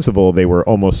reprehensible, they were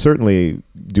almost certainly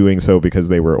doing so because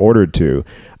they were ordered to.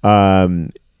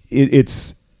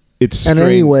 It's And strange.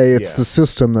 anyway, it's Yeah. the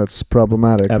system that's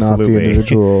problematic, not Absolutely. the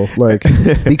individual. Like,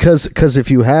 because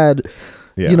if you had,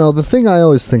 Yeah. you know, the thing I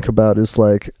always think about is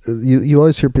like, you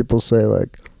always hear people say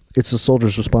like, it's a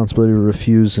soldier's responsibility to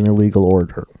refuse an illegal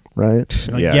order, right?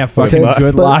 Like, Yeah. yeah, fucking Okay,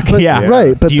 good but- luck. but- yeah.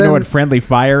 right, but do you know then- what friendly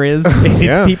fire is? It's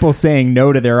Yeah. people saying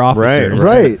no to their officers.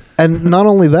 Right. And not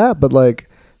only that, but like,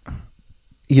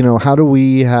 you know, how do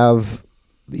we have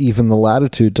even the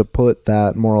latitude to put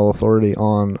that moral authority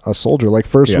on a soldier? Like,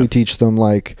 first Yeah. we teach them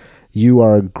like, you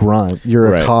are a grunt,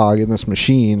 you're Right. a cog in this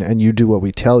machine, and you do what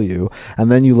we tell you.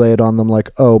 And then you lay it on them like,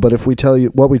 oh, but if we tell you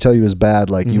what we tell you is bad,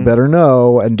 like you better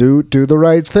know and do the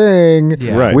right thing.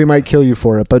 Yeah. Right. We might kill you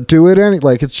for it, but do it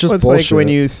like it's just Well, it's bullshit. like when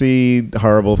you see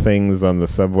horrible things on the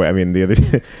subway. I mean,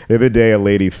 the other day, a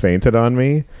lady fainted on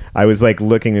me. I was like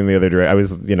looking in the other direction. I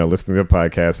was, you know, listening to a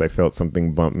podcast. I felt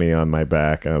something bump me on my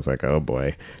back, and I was like, "Oh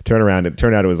boy!" Turn around. It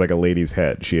turned out it was like a lady's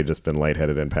head. She had just been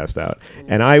lightheaded and passed out.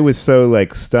 And I was so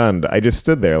like stunned and I just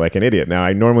stood there like an idiot. Now,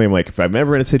 I normally am like, if I'm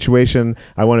ever in a situation,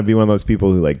 I want to be one of those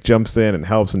people who like jumps in and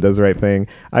helps and does the right thing.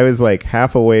 I was like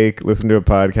half awake, listening to a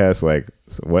podcast, like,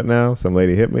 what now? Some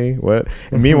lady hit me? What?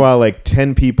 And meanwhile, like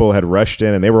 10 people had rushed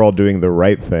in and they were all doing the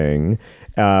right thing.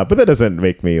 But that doesn't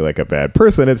make me like a bad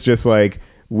person. It's just like,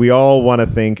 we all want to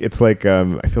think, it's like,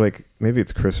 I feel like maybe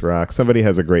it's Chris Rock. Somebody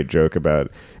has a great joke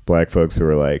about black folks who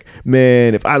are like,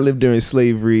 man, if I lived during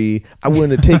slavery, I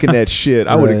wouldn't have taken that shit.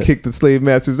 I would have kicked the slave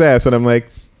master's ass. And I'm like,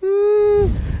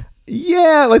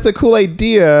 yeah, that's a cool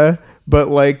idea. But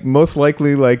like most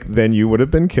likely, like then you would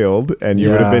have been killed and you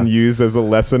would have been used as a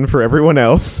lesson for everyone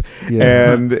else.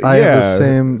 Yeah. And I have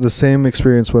the same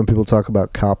experience when people talk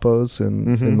about capos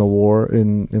in the war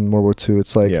in World War II.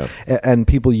 It's like, and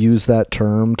people use that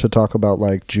term to talk about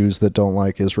like Jews that don't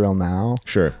like Israel now.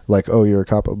 Sure. Like, oh, you're a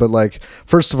capo. But like,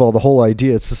 first of all, the whole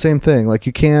idea, it's the same thing. Like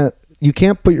you can't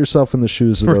put yourself in the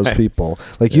shoes of those people.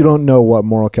 Like you don't know what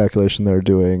moral calculation they're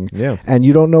doing. Yeah. And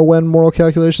you don't know when moral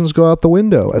calculations go out the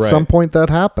window. At some point that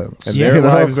happens. And their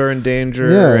lives are in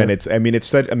danger. Yeah. And it's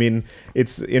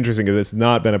interesting because it's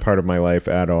not been a part of my life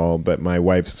at all, but my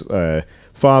wife's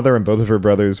father and both of her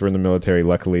brothers were in the military.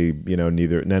 Luckily,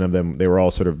 none of them, they were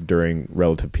all sort of during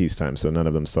relative peacetime. So none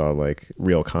of them saw like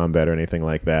real combat or anything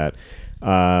like that.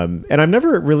 And I've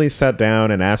never really sat down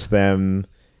and asked them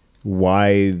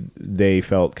why they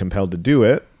felt compelled to do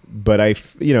it, but I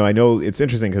know it's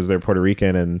interesting because they're Puerto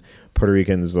Rican and Puerto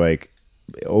Ricans like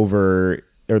they're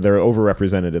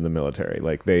overrepresented in the military.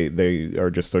 Like they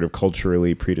are just sort of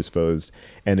culturally predisposed,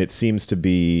 and it seems to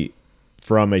be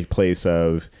from a place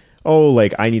of, oh,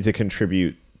 like I need to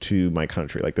contribute to my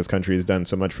country. Like this country has done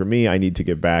so much for me, I need to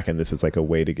give back, and this is like a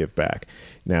way to give back.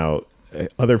 Now,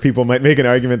 other people might make an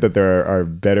argument that there are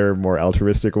better, more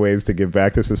altruistic ways to give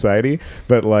back to society.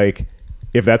 But like,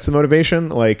 if that's the motivation,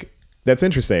 like that's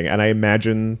interesting. And I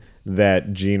imagine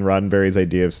that Gene Roddenberry's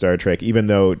idea of Star Trek, even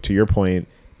though to your point,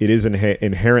 it is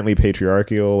inherently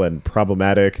patriarchal and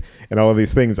problematic and all of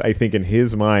these things, I think in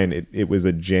his mind, it was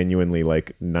a genuinely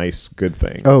like nice, good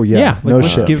thing. Oh yeah. No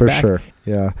shit for sure.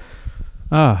 Yeah.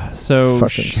 So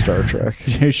fucking Star Trek.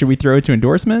 Should we throw it to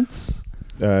endorsements?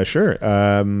 Sure.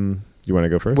 You want to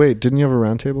go first? Wait, didn't you have a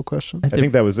roundtable question? I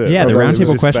think that was it. Yeah, the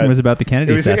roundtable question was about the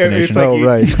Kennedy assassination.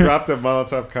 Like he dropped a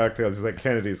Molotov cocktail. It's like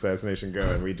Kennedy assassination, go,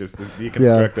 and we just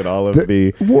deconstructed all of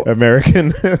the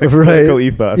American political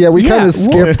ethos. Yeah, we kind of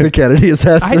skipped the Kennedy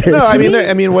assassination.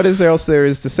 I mean, what is there else there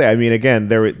is to say? I mean, again,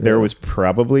 there was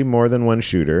probably more than one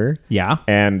shooter. Yeah,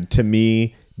 and to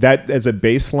me, that as a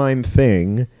baseline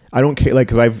thing, I don't care. Like,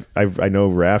 because I know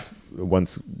Raph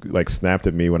once like snapped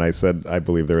at me when I said I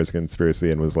believe there is a conspiracy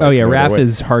and was like, oh yeah, Raph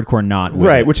is hardcore not with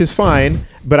right, it. Which is fine,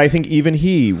 but I think even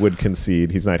he would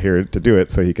concede. He's not here to do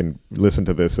it, so he can listen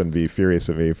to this and be furious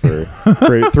at me for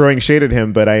throwing shade at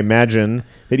him. But I imagine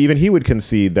that even he would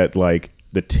concede that like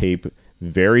the tape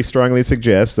very strongly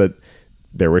suggests that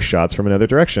there were shots from another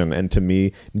direction. And to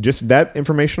me, just that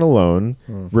information alone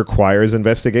requires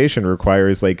investigation,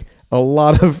 requires like a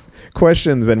lot of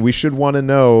questions, and we should want to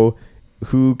know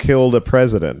who killed a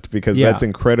president, because that's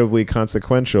incredibly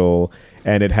consequential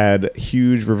and it had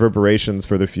huge reverberations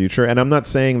for the future. And I'm not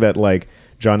saying that like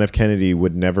John F. Kennedy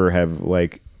would never have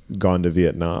like gone to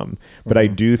Vietnam, but I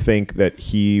do think that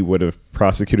he would have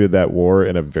prosecuted that war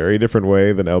in a very different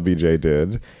way than LBJ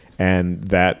did. And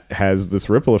that has this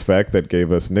ripple effect that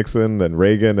gave us Nixon and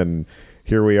Reagan, and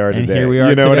here we are today.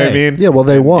 You know what I mean? Yeah, well,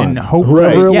 they won.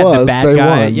 Whoever it was, they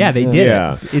won. Yeah, they did.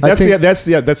 Yeah,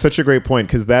 that's such a great point,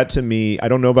 because that to me, I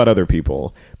don't know about other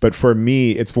people, but for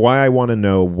me, it's why I want to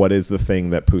know what is the thing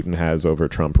that Putin has over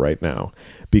Trump right now,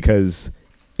 because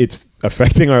it's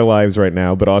affecting our lives right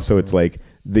now, but also it's like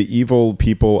the evil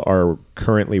people are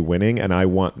currently winning, and I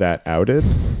want that outed.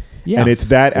 Yeah. And it's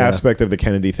that aspect of the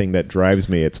Kennedy thing that drives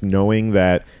me. It's knowing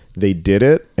that they did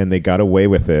it and they got away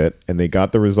with it and they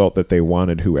got the result that they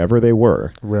wanted, whoever they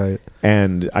were. Right.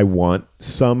 And I want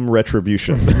some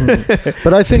retribution.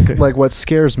 But I think like what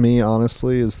scares me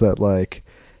honestly is that like,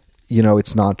 you know,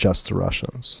 it's not just the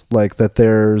Russians. Like that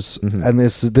there's, and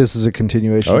this is a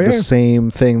continuation of the same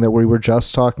thing that we were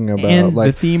just talking about. And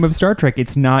like the theme of Star Trek,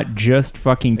 it's not just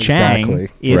fucking Chang. Exactly.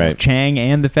 It's Chang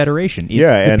and the Federation. It's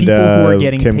the people who are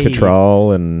getting Kim paid.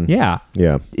 Cattrall and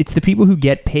it's the people who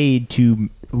get paid to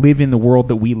live in the world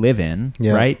that we live in,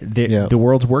 right? The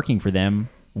world's working for them.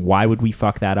 Why would we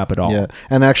fuck that up at all? Yeah.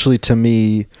 And actually to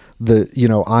me,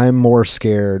 I'm more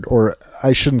scared, or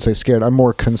I shouldn't say scared, I'm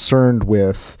more concerned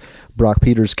with Brock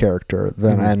Peters' character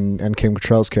than and Kim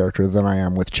Cattrall's character than I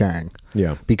am with Chang.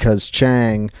 Yeah. Because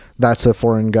Chang, that's a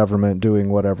foreign government doing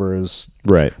whatever is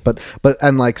Right. But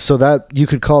and like, so that you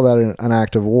could call that an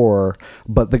act of war,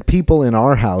 but the people in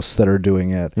our house that are doing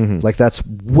it, like that's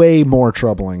way more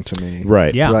troubling to me.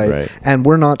 Right. Yeah. Right. And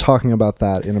we're not talking about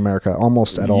that in America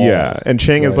almost at all. Yeah. And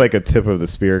Chang is Right. like a tip of the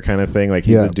spear kind of thing. Like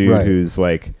he's Yeah, a dude right. who's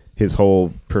like, his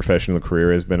whole professional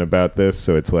career has been about this.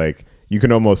 So it's like, you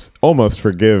can almost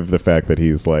forgive the fact that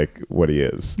he's like what he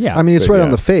is. Yeah. I mean, it's But right yeah.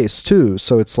 on the face too.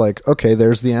 So it's like, okay,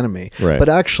 there's the enemy. Right. But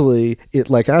actually, it,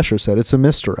 like Asher said, it's a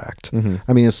misdirect.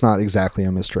 I mean, it's not exactly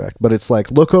a misdirect, but it's like,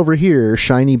 look over here,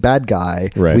 shiny bad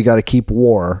guy. Right. We got to keep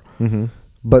war.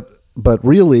 But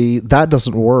really, that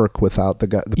doesn't work without the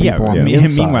people on the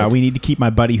inside. Meanwhile, we need to keep my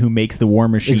buddy who makes the war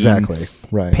machine Exactly.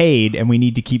 Right. paid, and we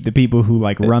need to keep the people who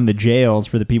like run the jails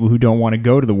for the people who don't want to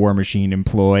go to the war machine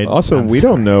employed. Also, I'm we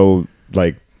sorry. don't know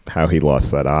like how he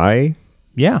lost that eye.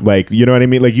 Yeah. Like, you know what I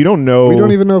mean? Like, you don't know. We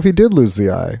don't even know if he did lose the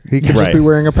eye. He could just Right. be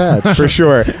wearing a patch. For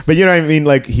sure. But you know what I mean?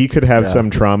 Like, he could have Yeah. some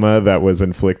trauma that was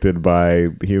inflicted by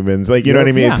humans. Like, you know what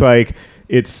I mean? Yeah. It's like,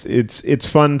 it's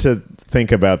fun to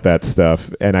think about that stuff.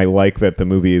 And I like that the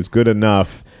movie is good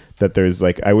enough that there's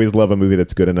like, I always love a movie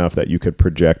that's good enough that you could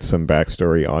project some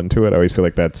backstory onto it. I always feel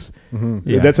like that's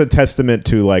a testament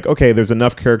to like, okay, there's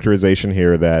enough characterization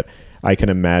here that I can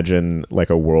imagine like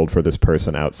a world for this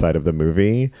person outside of the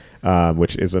movie,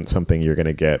 which isn't something you're going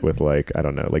to get with like, I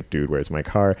don't know, like, dude, where's my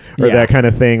car? Or Yeah. that kind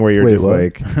of thing where you're Wait, just what?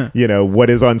 like, you know,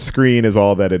 what is on screen is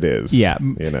all that it is. Yeah.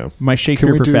 You know. My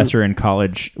Shakespeare we do- professor in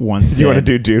college once said, Do you want to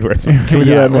do dude, where's my car? Can we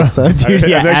do that next time? Dude,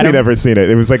 yeah, I've actually Adam- never seen it.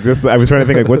 It was like this. I was trying to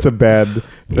think like, what's a bad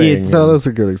thing? It's- No, that's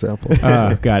a good example.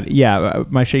 Oh God, yeah.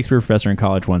 My Shakespeare professor in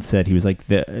college once said he was like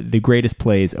the greatest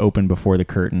plays open before the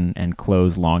curtain and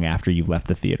close long after you've left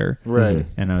the theater. Right.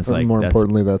 And I was Or like, more that's,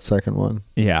 importantly, that second one.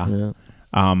 yeah,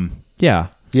 Yeah. yeah.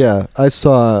 Yeah, I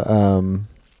saw.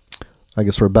 I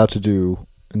guess we're about to do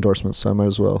endorsements, so I might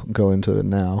as well go into it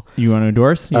now. You want to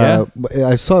endorse? Yeah.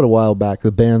 I saw it a while back.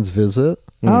 The Band's Visit,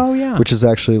 Oh yeah. which is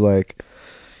actually like,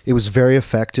 it was very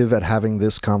effective at having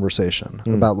this conversation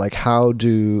about like, how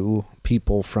do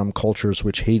people from cultures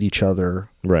which hate each other,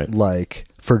 Right. like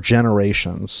for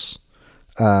generations,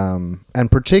 and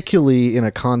particularly in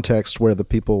a context where the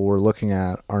people we're looking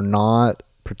at are not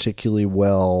particularly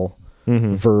well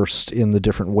versed in the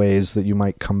different ways that you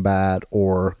might combat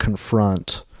or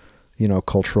confront, you know,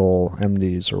 cultural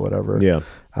enmities or whatever. Yeah.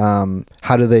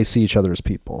 How do they see each other as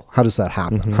people? How does that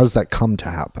happen? How does that come to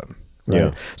happen? Right.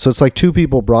 Yeah. So it's like two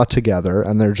people brought together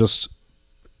and they're just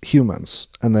humans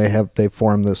and they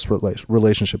form this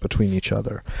relationship between each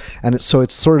other. And so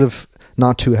it's sort of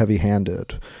not too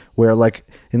heavy-handed, where like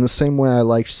in the same way I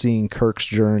liked seeing Kirk's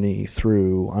journey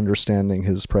through understanding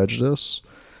his prejudice,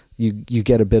 you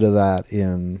get a bit of that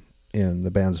in The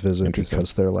Band's Visit,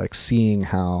 because they're like seeing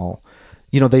how,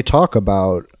 you know, they talk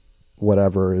about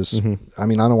whatever is, I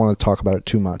mean, I don't want to talk about it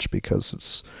too much because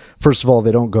it's, first of all,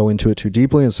 they don't go into it too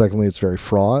deeply, and secondly, it's very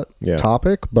fraught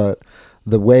topic, but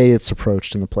the way it's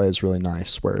approached in the play is really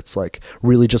nice, where it's like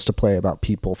really just a play about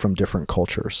people from different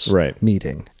cultures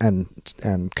meeting and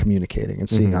communicating and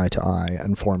seeing eye to eye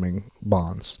and forming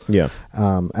bonds. Yeah.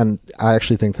 And I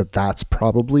actually think that that's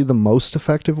probably the most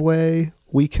effective way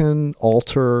we can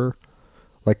alter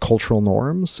like cultural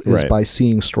norms is by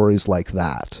seeing stories like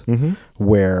that,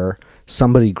 where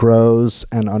somebody grows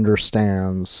and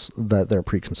understands that their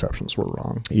preconceptions were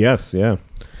wrong. Yes. Yeah.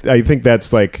 I think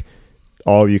that's like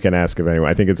all you can ask of anyone.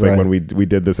 I think it's like when we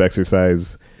did this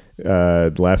exercise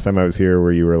last time I was here,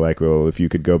 where you were like, well, if you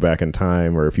could go back in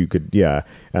time, or if you could,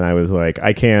 and I was like,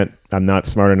 I'm not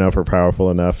smart enough or powerful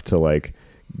enough to like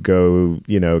go,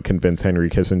 you know, convince Henry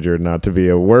Kissinger not to be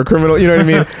a war criminal, you know what I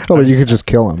mean? Oh, but you could just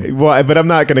kill him. Well, but I'm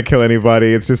not going to kill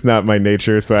anybody. It's just not my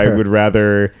nature. So I would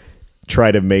rather try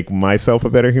to make myself a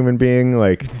better human being.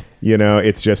 Like, you know,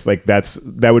 it's just like, that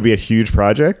would be a huge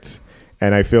project.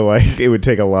 And I feel like it would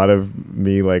take a lot of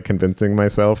me like convincing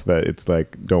myself that it's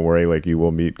like, don't worry, like you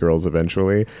will meet girls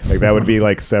eventually. Like that would be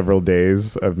like several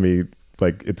days of me,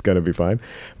 like it's going to be fine.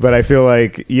 But I feel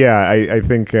like, I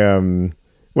think,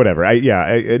 whatever.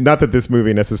 Not that this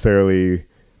movie necessarily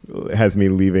has me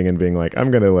leaving and being like, I'm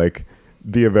going to like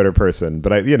be a better person.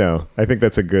 But I think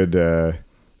that's a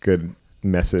good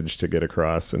message to get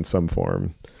across in some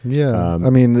form. Yeah.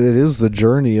 I mean, it is the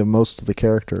journey of most of the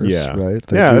characters, right?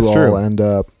 They that's all true. end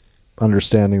up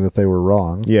understanding that they were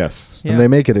wrong. Yes. And they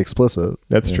make it explicit.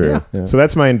 That's true. Yeah. So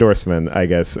that's my endorsement, I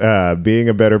guess. Being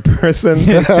a better person.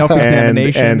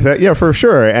 Self-examination. And for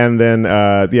sure. And then,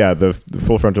 the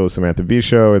Full Frontal with Samantha Bee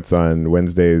show. It's on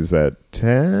Wednesdays at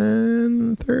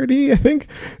 10:30, I think.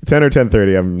 10 or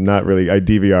 10:30. I'm not really, I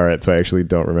DVR it, so I actually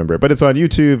don't remember it. But it's on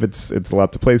YouTube. It's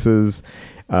lots of places.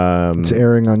 It's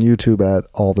airing on YouTube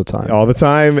all the time. All the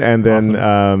time. And then,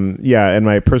 Awesome. and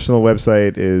my personal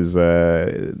website is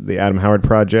the Adam Howard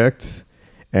Project.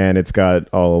 And it's got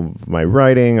all of my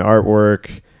writing,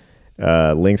 artwork,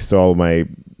 links to all of my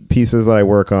pieces that I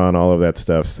work on, all of that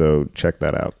stuff. So check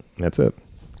that out. That's it.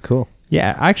 Cool.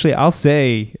 Yeah, actually, I'll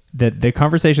say that the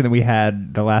conversation that we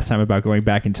had the last time about going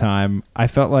back in time, I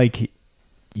felt like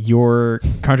your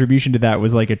contribution to that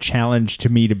was like a challenge to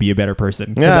me to be a better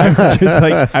person. 'Cause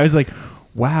I was like,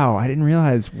 wow, I didn't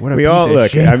realize what a We piece all of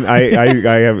look. shit.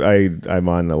 I'm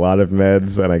on a lot of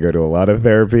meds, and I go to a lot of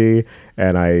therapy,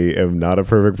 and I am not a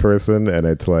perfect person. And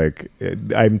it's like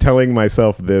I'm telling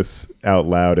myself this out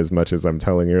loud as much as I'm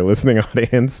telling your listening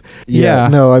audience. Yeah.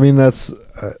 No, I mean that's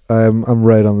I'm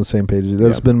right on the same page.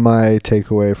 That's been my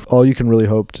takeaway. All you can really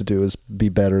hope to do is be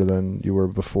better than you were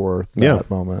before that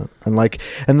moment.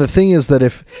 And the thing is that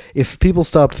if people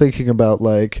stopped thinking about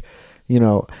like, you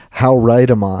know, how right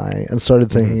am I, and started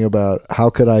thinking about how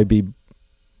could I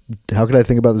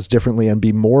think about this differently and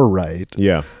be more right.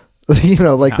 Yeah. You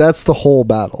know, like that's the whole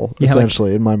battle,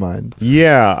 essentially, in my mind.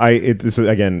 Yeah, this is,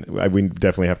 again, we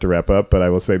definitely have to wrap up, but I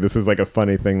will say this is like a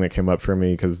funny thing that came up for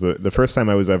me because the first time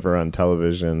I was ever on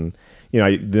television, you know,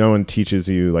 no one teaches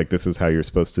you like this is how you're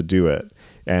supposed to do it,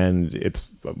 and it's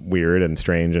weird and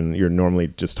strange, and you're normally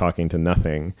just talking to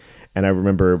nothing. And I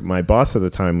remember my boss at the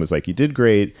time was like, you did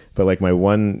great, but like my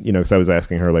one, you know, because I was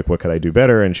asking her like, what could I do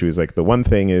better, and she was like, the one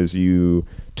thing is you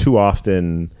too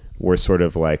often were sort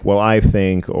of like, well, I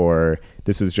think, or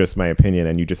this is just my opinion,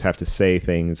 and you just have to say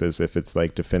things as if it's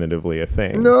like definitively a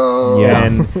thing. No.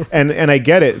 Yeah. And I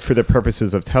get it for the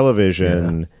purposes of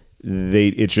television.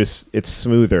 It's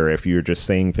smoother if you're just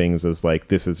saying things as like,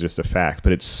 this is just a fact,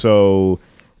 but it's so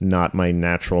not my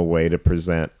natural way to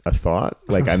present a thought.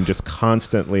 Like I'm just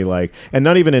constantly like, and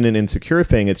not even in an insecure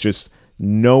thing, it's just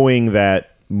knowing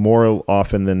that more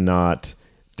often than not,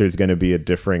 there's going to be a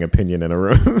differing opinion in a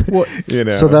room. Well, you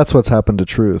know? So that's what's happened to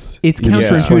truth. It's You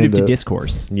just counterintuitive explained to it.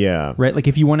 discourse. Yeah. Right? Like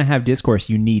if you want to have discourse,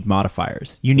 you need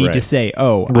modifiers. You need to Right. say,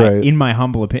 Right. in my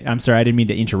humble opinion, I'm sorry, I didn't mean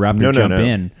to interrupt or jump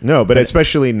in. No, but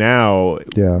especially now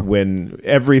when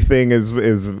everything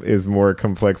is more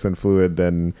complex and fluid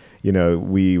than, you know,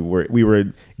 we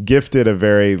were gifted a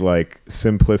very like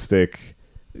simplistic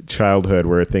childhood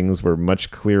where things were much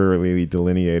clearly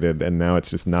delineated, and now it's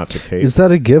just not the case. Is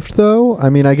that a gift though? I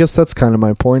mean, I guess that's kind of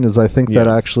my point, is I think that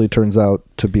actually turns out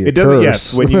to be a curse.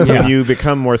 Yes, when you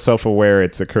become more self-aware,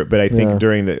 it's a curse. But I think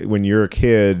when you're a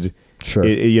kid, Sure.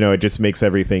 it just makes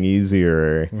everything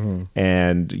easier.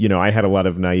 And, you know, I had a lot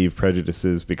of naive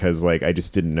prejudices because like I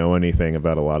just didn't know anything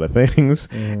about a lot of things.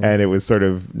 And it was sort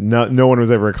of no one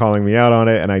was ever calling me out on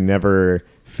it, and I never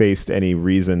faced any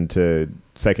reason to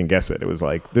second guess it. It was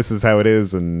like, this is how it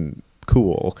is, and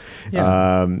cool.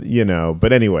 You know,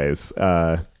 but anyways,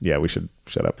 we should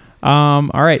shut up.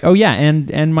 All right. Oh yeah,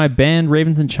 and my band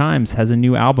Ravens and Chimes has a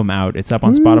new album out. It's up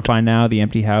on Spotify now, The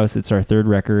Empty House. It's our third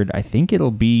record. I think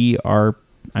it'll be our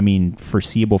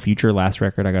foreseeable future last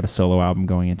record. I got a solo album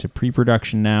going into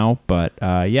pre-production now, but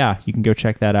you can go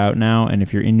check that out now. And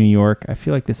if you're in New York, I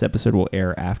feel like this episode will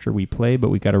air after we play, but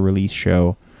we got a release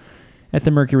show at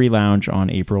the Mercury Lounge on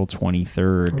April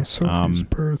 23rd. On Sophie's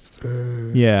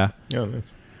birthday. Yeah. Oh,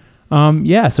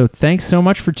 nice. So thanks so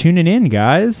much for tuning in,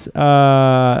 guys.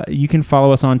 You can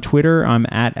follow us on Twitter. I'm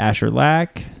at Asher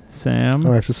Lack. Sam?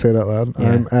 I have to say it out loud.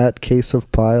 Yeah. I'm at Case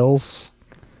of Piles.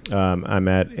 I'm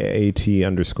at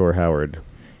AT_Howard.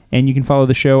 And you can follow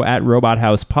the show at Robot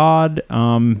House Pod.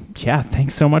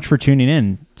 Thanks so much for tuning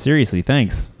in. Seriously,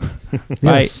 thanks.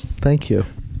 Bye. Yes, thank you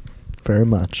very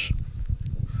much.